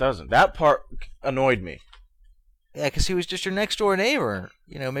 No, it doesn't. That part annoyed me. Yeah, because he was just your next door neighbor.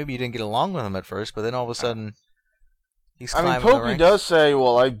 Maybe you didn't get along with him at first, but then all of a sudden, he's climbing the Pokey ranks. does say,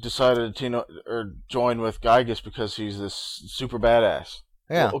 well, I decided to join with Gygus because he's this super badass.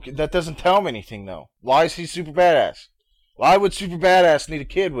 Yeah. Well, okay, that doesn't tell me anything, though. Why is he super badass? Why would super badass need a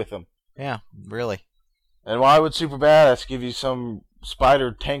kid with him? Yeah, really. And why would super badass give you some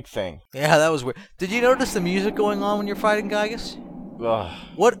spider tank thing? Yeah, that was weird. Did you notice the music going on when you're fighting Gygus? Ugh.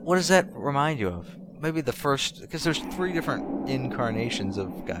 What does that remind you of? Maybe the first, because there's 3 different incarnations of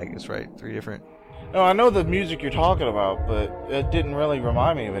Gygus, right? 3 different. No, I know the music you're talking about, but it didn't really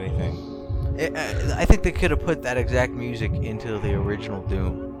remind me of anything. I think they could have put that exact music into the original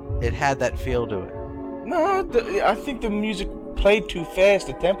Doom. It had that feel to it. No, I think the music played too fast.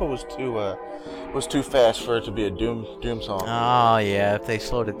 The tempo was too fast for it to be a Doom song. Oh yeah, if they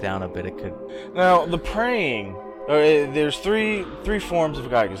slowed it down a bit, it could. Now the praying. There's three forms of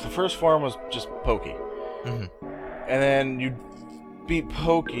Gygus. The first form was just Pokey, Mm-hmm. and then you beat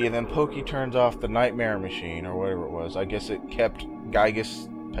Pokey, and then Pokey turns off the nightmare machine or whatever it was. I guess it kept Gygus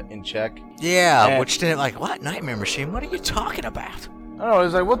in check. Yeah, and, which didn't what nightmare machine? What are you talking about? I don't know.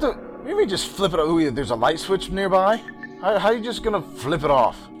 It's like what the. Maybe just flip it off. Ooh, there's a light switch nearby. How are you just gonna flip it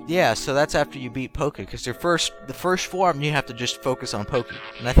off? Yeah, so that's after you beat Pokey, because the first form you have to just focus on Pokey,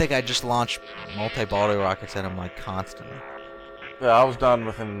 and I think I just launched multi-body rockets at him constantly. Yeah, I was done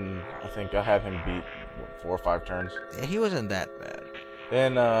within. I think I had him beat 4 or 5 turns. Yeah, he wasn't that bad.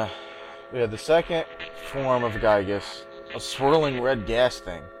 Then we had the second form of Gygus, a swirling red gas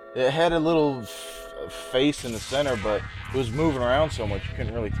thing. It had a little face in the center, but it was moving around so much you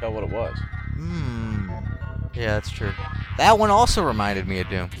couldn't really tell what it was. Yeah, that's true. That one also reminded me of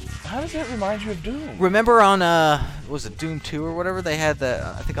Doom. How does that remind you of Doom? Remember on was it Doom 2 or whatever? They had that.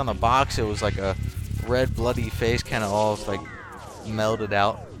 I think on the box it was like a red bloody face, kind of all like melted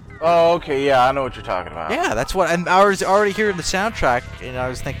out. Oh, okay, yeah, I know what you're talking about. Yeah, that's what. And I was already hearing the soundtrack, and I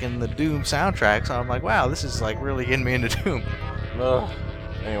was thinking the Doom soundtrack. So I'm like, wow, this is like really getting me into Doom.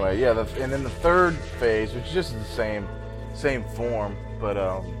 Anyway, yeah, and then the third phase, which is just the same form, but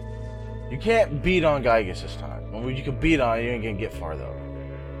you can't beat on Gygus this time. When you can beat on it, you ain't gonna get far though.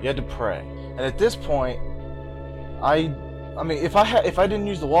 You had to pray, and at this point, I mean, if I didn't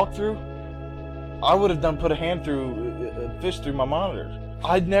use the walkthrough, I would have put a fist through my monitors.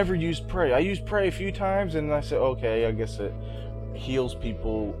 I'd never used pray. I used pray a few times, and I said, okay, I guess it heals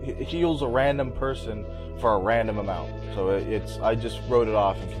people. It heals a random person for a random amount. So I just wrote it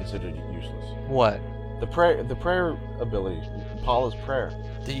off and considered it useless. What? The prayer ability, Paula's prayer.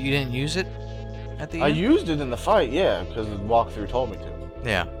 You didn't use it at the end? I used it in the fight, yeah, because the walkthrough told me to.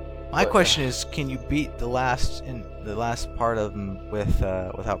 Yeah. My question is, can you beat the last part of them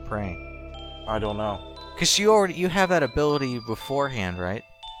without praying? I don't know. Because you have that ability beforehand, right?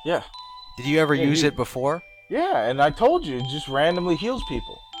 Yeah. Did you ever use it before? Yeah, and I told you, it just randomly heals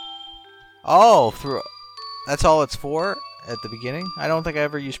people. Oh, that's all it's for at the beginning? I don't think I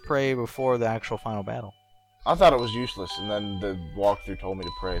ever used pray before the actual final battle. I thought it was useless, and then the walkthrough told me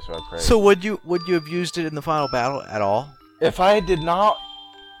to pray, so I prayed. So would you have used it in the final battle at all? If I did not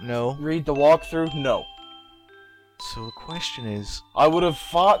No. read the walkthrough, no. So the question is, I would have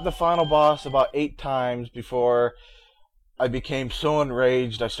fought the final boss about 8 times before I became so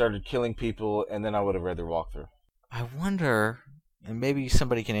enraged I started killing people, and then I would have read their walkthrough. I wonder, and maybe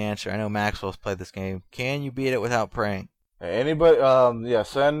somebody can answer. I know Maxwell's played this game. Can you beat it without praying? Anybody,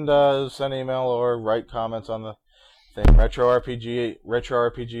 send email or write comments on the thing.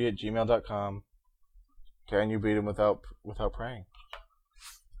 retrorpg@gmail.com. Can you beat him without praying?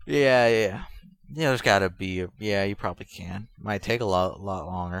 Yeah, there's gotta be. Yeah, you probably can. Might take a lot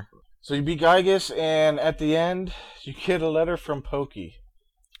longer. So you beat Gygus, and at the end, you get a letter from Pokey.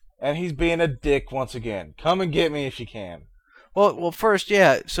 And he's being a dick once again. Come and get me if you can. Well, first,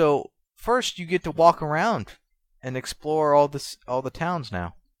 yeah. So first, you get to walk around and explore all the towns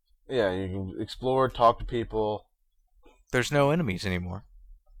now. Yeah, you can explore, talk to people. There's no enemies anymore.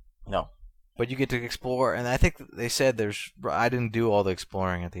 No. But you get to explore, and I think they said I didn't do all the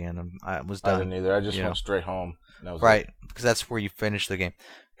exploring at the end. I was done. I didn't either. I just went straight home. That was right, because that's where you finish the game.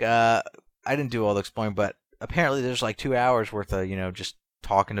 I didn't do all the exploring, but apparently there's like 2 hours worth of just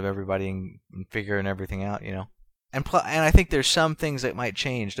talking to everybody and figuring everything out. And I think there's some things that might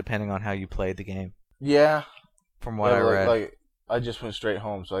change depending on how you played the game. Yeah. From what I read. Like I just went straight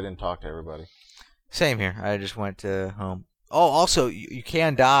home, so I didn't talk to everybody. Same here. I just went to home. Oh, also, you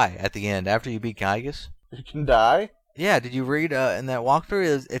can die at the end after you beat Gygus. You can die? Yeah, did you read in that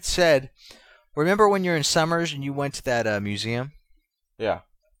walkthrough? It said, remember when you're in Summers and you went to that museum? Yeah.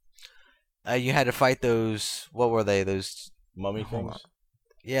 You had to fight those, what were they? Those mummy things?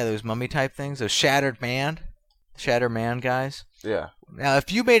 Yeah, those mummy type things. Those Shattered Man guys. Yeah. Now,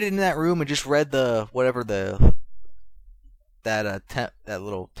 if you made it in that room and just read that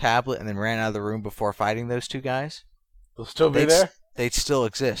little tablet and then ran out of the room before fighting those two guys, they'll still be there? They'd still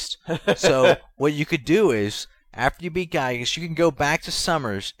exist. So what you could do is, after you beat Gygus, you can go back to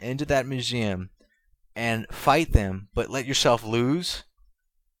Summers into that museum and fight them, but let yourself lose.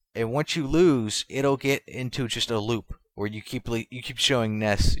 And once you lose, it'll get into just a loop where you keep showing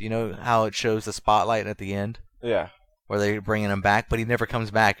Ness. You know how it shows the spotlight at the end? Yeah. Where they're bringing him back, but he never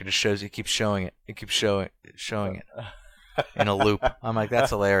comes back. It just shows. It keeps showing it. It keeps showing it in a loop. I'm like,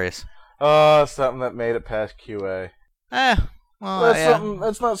 that's hilarious. Oh, something that made it past QA. That's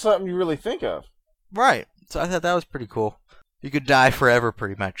not something you really think of. Right. So I thought that was pretty cool. You could die forever,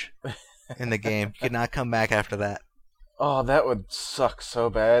 pretty much, in the game. You could not come back after that. Oh, that would suck so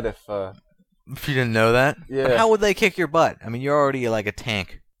bad if you didn't know that? Yeah. But how would they kick your butt? I mean, you're already like a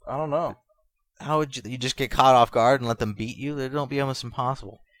tank. I don't know. How would you just get caught off guard and let them beat you? It'll be almost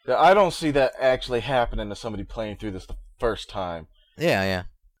impossible. I don't see that actually happening to somebody playing through this the first time. Yeah.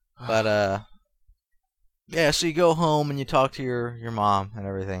 But, so you go home and you talk to your mom and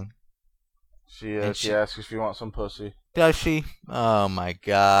everything. She asks if you want some pussy. Does she? Oh, my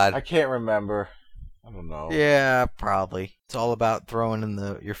God. I can't remember. I don't know. Yeah, probably. It's all about throwing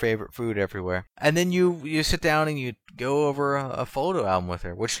in your favorite food everywhere. And then you sit down and you go over a photo album with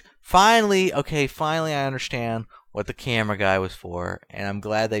her, which finally I understand what the camera guy was for, and I'm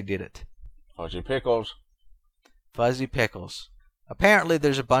glad they did it. Fuzzy Pickles. Fuzzy Pickles. Apparently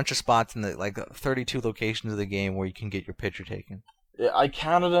there's a bunch of spots in the 32 locations of the game where you can get your picture taken. Yeah, I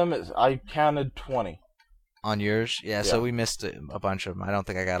counted them. I counted 20. On yours? Yeah, so we missed a bunch of them. I don't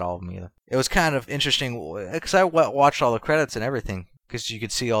think I got all of them either. It was kind of interesting, because I watched all the credits and everything, because you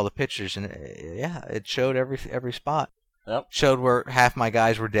could see all the pictures, and it showed every spot. Yep. Showed where half my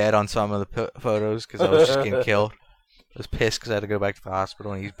guys were dead on some of the photos, because I was just getting killed. I was pissed because I had to go back to the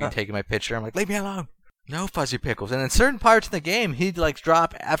hospital, and he'd be taking my picture. I'm like, leave me alone. No Fuzzy Pickles. And in certain parts of the game, he'd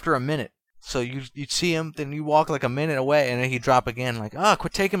drop after a minute. So you'd see him, then you walk a minute away, and then he'd drop again. Like,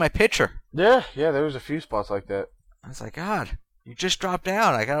 quit taking my picture. Yeah, there was a few spots like that. I was like, God, you just dropped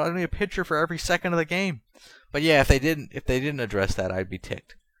down. I need a picture for every second of the game. But yeah, if they didn't address that, I'd be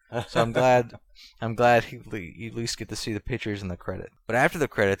ticked. So I'm glad you at least get to see the pictures and the credit. But after the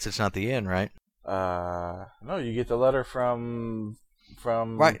credits, it's not the end, right? No, you get the letter from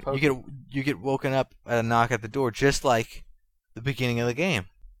right. You get woken up at a knock at the door, just like the beginning of the game.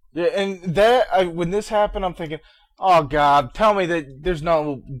 Yeah, and when this happened, I'm thinking, oh God, tell me that there's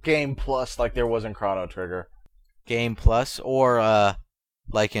no Game Plus like there was in Chrono Trigger. Game Plus, or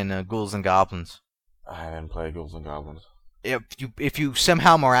like in Ghouls and Goblins. I didn't play Ghouls and Goblins. If you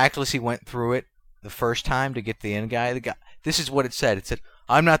somehow miraculously went through it the first time to get the end guy, this is what it said. It said,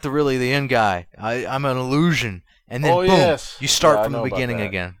 I'm not really the end guy. I'm an illusion. And then, boom, yes. You start from the beginning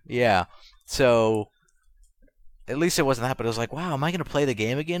again. Yeah. So, at least it wasn't that, but it was like, wow, am I going to play the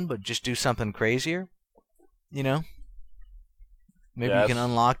game again, but just do something crazier? You know? Maybe you can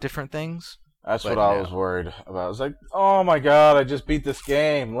unlock different things. That's what I was worried about. I was like, oh my God, I just beat this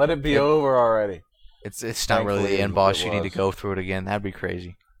game. Let it be over already. It's not really the end boss. You need to go through it again. That'd be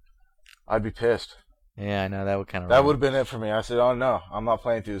crazy. I'd be pissed. Yeah, I know. That would kind of... That would have been it for me. I said, oh no, I'm not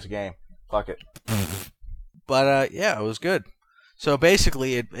playing through this game. Fuck it. But, yeah, it was good. So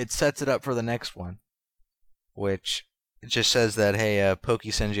basically, it sets it up for the next one, which it just says that, hey, Pokey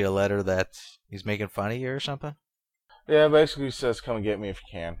sends you a letter that he's making fun of you or something. Yeah, basically it says, come and get me if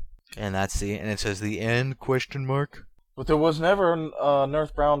you can. And it says the end, question mark. But there was never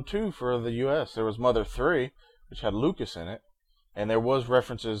Earthbound 2 for the U.S. There was Mother 3, which had Lucas in it, and there was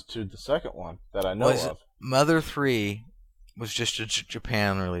references to the second one that I know of. Mother 3 was just a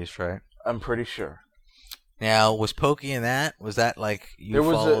Japan release, right? I'm pretty sure. Now, was Pokey in that? Was that like you there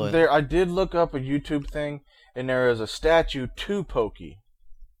was I did look up a YouTube thing, and there is a statue to Pokey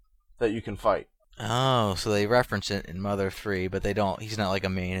that you can fight. Oh, so they reference it in Mother 3, but they don't. He's not like a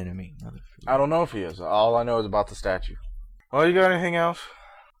main enemy in Mother 3. I don't know if he is. All I know is about the statue. Well, you got anything else?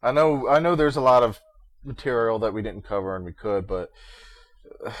 I know there's a lot of material that we didn't cover and we could, but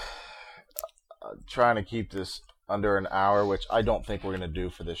trying to keep this under an hour, which I don't think we're going to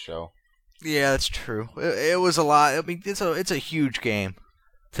do for this show. Yeah, that's true. It was a lot. I mean, it's a huge game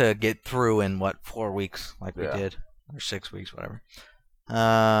to get through in 4 weeks, like we did, or 6 weeks, whatever.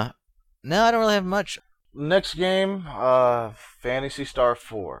 No, I don't really have much. Next game, Phantasy Star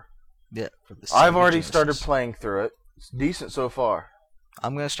 4. Yeah, I've already started playing through it. It's decent so far.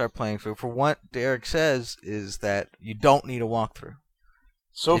 I'm going to start playing through. For what Derek says is that you don't need a walkthrough.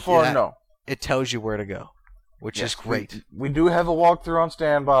 So far, no. It tells you where to go, which is great. We do have a walkthrough on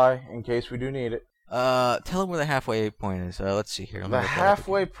standby in case we do need it. Tell them where the halfway point is. Let's see here. The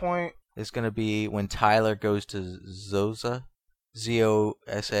halfway point is going to be when Tyler goes to Zosa,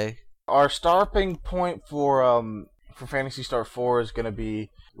 Z-O-S-A. Our starting point for Phantasy Star 4 is going to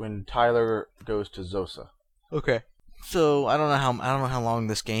be when Tyler goes to Zosa. Okay. So I don't know how long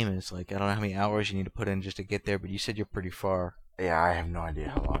this game is. Like, I don't know how many hours you need to put in just to get there. But you said you're pretty far. Yeah, I have no idea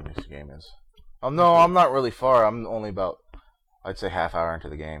how long this game is. No, I'm not really far. I'm only about, I'd say, half hour into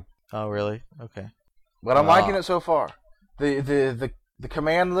the game. Oh, really? Okay. But I'm liking it so far. The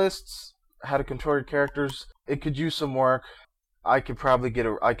command lists, how to control your characters, it could use some work. I could probably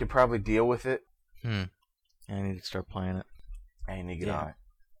deal with it. I need to start playing it. I need to get on it.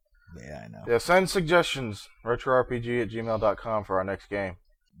 Yeah, I know. Yeah, send suggestions. RetroRPG@gmail.com for our next game.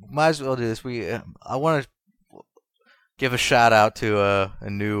 Might as well do this. I want to give a shout out to a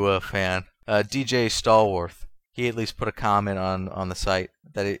new fan, DJ Stallworth. He at least put a comment on the site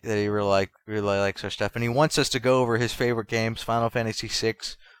that he really likes our stuff, and he wants us to go over his favorite games, Final Fantasy VI,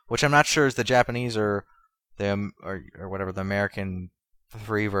 which I'm not sure is the Japanese or whatever, the American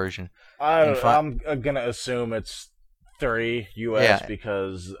 3 version. I'm gonna assume it's 3 US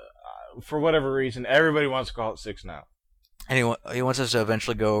because for whatever reason everybody wants to call it 6 now. And he wants us to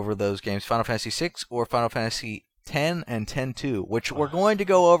eventually go over those games, Final Fantasy VI or Final Fantasy X and X-2, which we're going to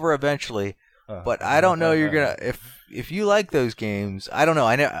go over eventually. But I don't know you're gonna if you like those games. I don't know.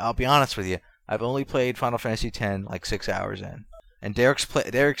 I'll be honest with you. I've only played Final Fantasy X like 6 hours in, and Derek's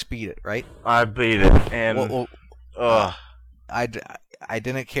beat it, right? I beat it, and I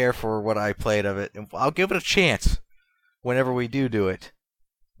didn't care for what I played of it. I'll give it a chance whenever we do it,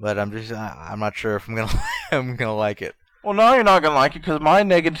 but I'm not sure if I'm gonna like it. Well, no, you're not gonna like it because my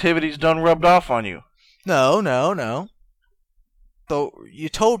negativity's done rubbed off on you. No. Though you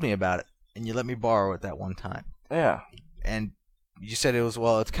told me about it, and you let me borrow it that one time. Yeah. And you said it was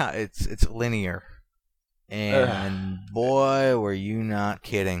it's linear. And boy, were you not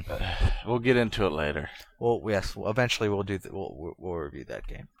kidding. We'll get into it later. Well, yes. Eventually, we'll review that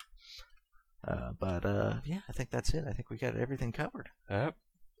game. But yeah, I think that's it. I think we got everything covered. Yep.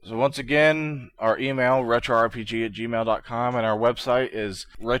 So once again, our email, retrorpg@gmail.com, and our website is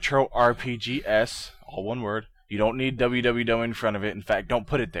retrorpgs, all one word. You don't need www in front of it. In fact, don't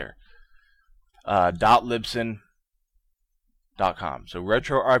put it there. .libsyn.com. So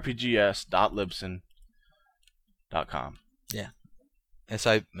retrorpgs.libsyn.com. Yeah.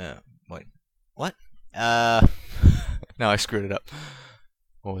 Wait. What? No, I screwed it up.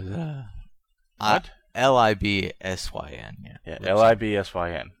 What was that? What? LIBSYN. Yeah,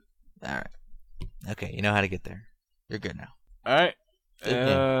 LIBSYN. All right. Okay, you know how to get there. You're good now. All right.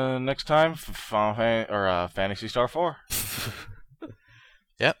 Next time, Phantasy Star 4.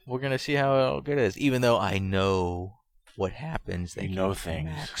 Yep, we're gonna see how good it is. Even though I know what happens, you know things.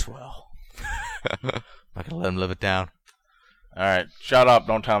 Maxwell. I'm not gonna let him live it down. All right, shut up!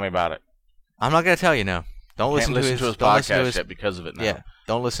 Don't tell me about it. I'm not gonna tell you. No, don't listen to his podcast yet because of it. Now. Yeah,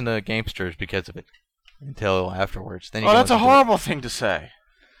 don't listen to Gamesters because of it until afterwards. Then that's a horrible thing to say.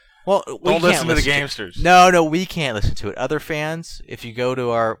 Well, don't listen to the Gamesters. No, we can't listen to it. Other fans, if you go to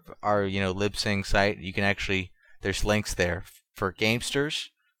our LibSyn site, you can actually there's links there for Gamesters,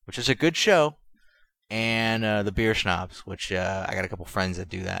 which is a good show, and the Beer Snobs, which I got a couple friends that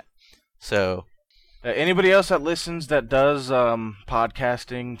do that. So anybody else that listens that does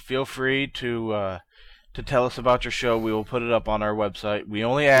podcasting, feel free to tell us about your show. We will put it up on our website. We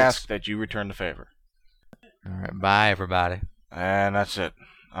only ask that you return the favor. All right, bye everybody. And that's it.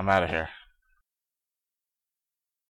 I'm out of here.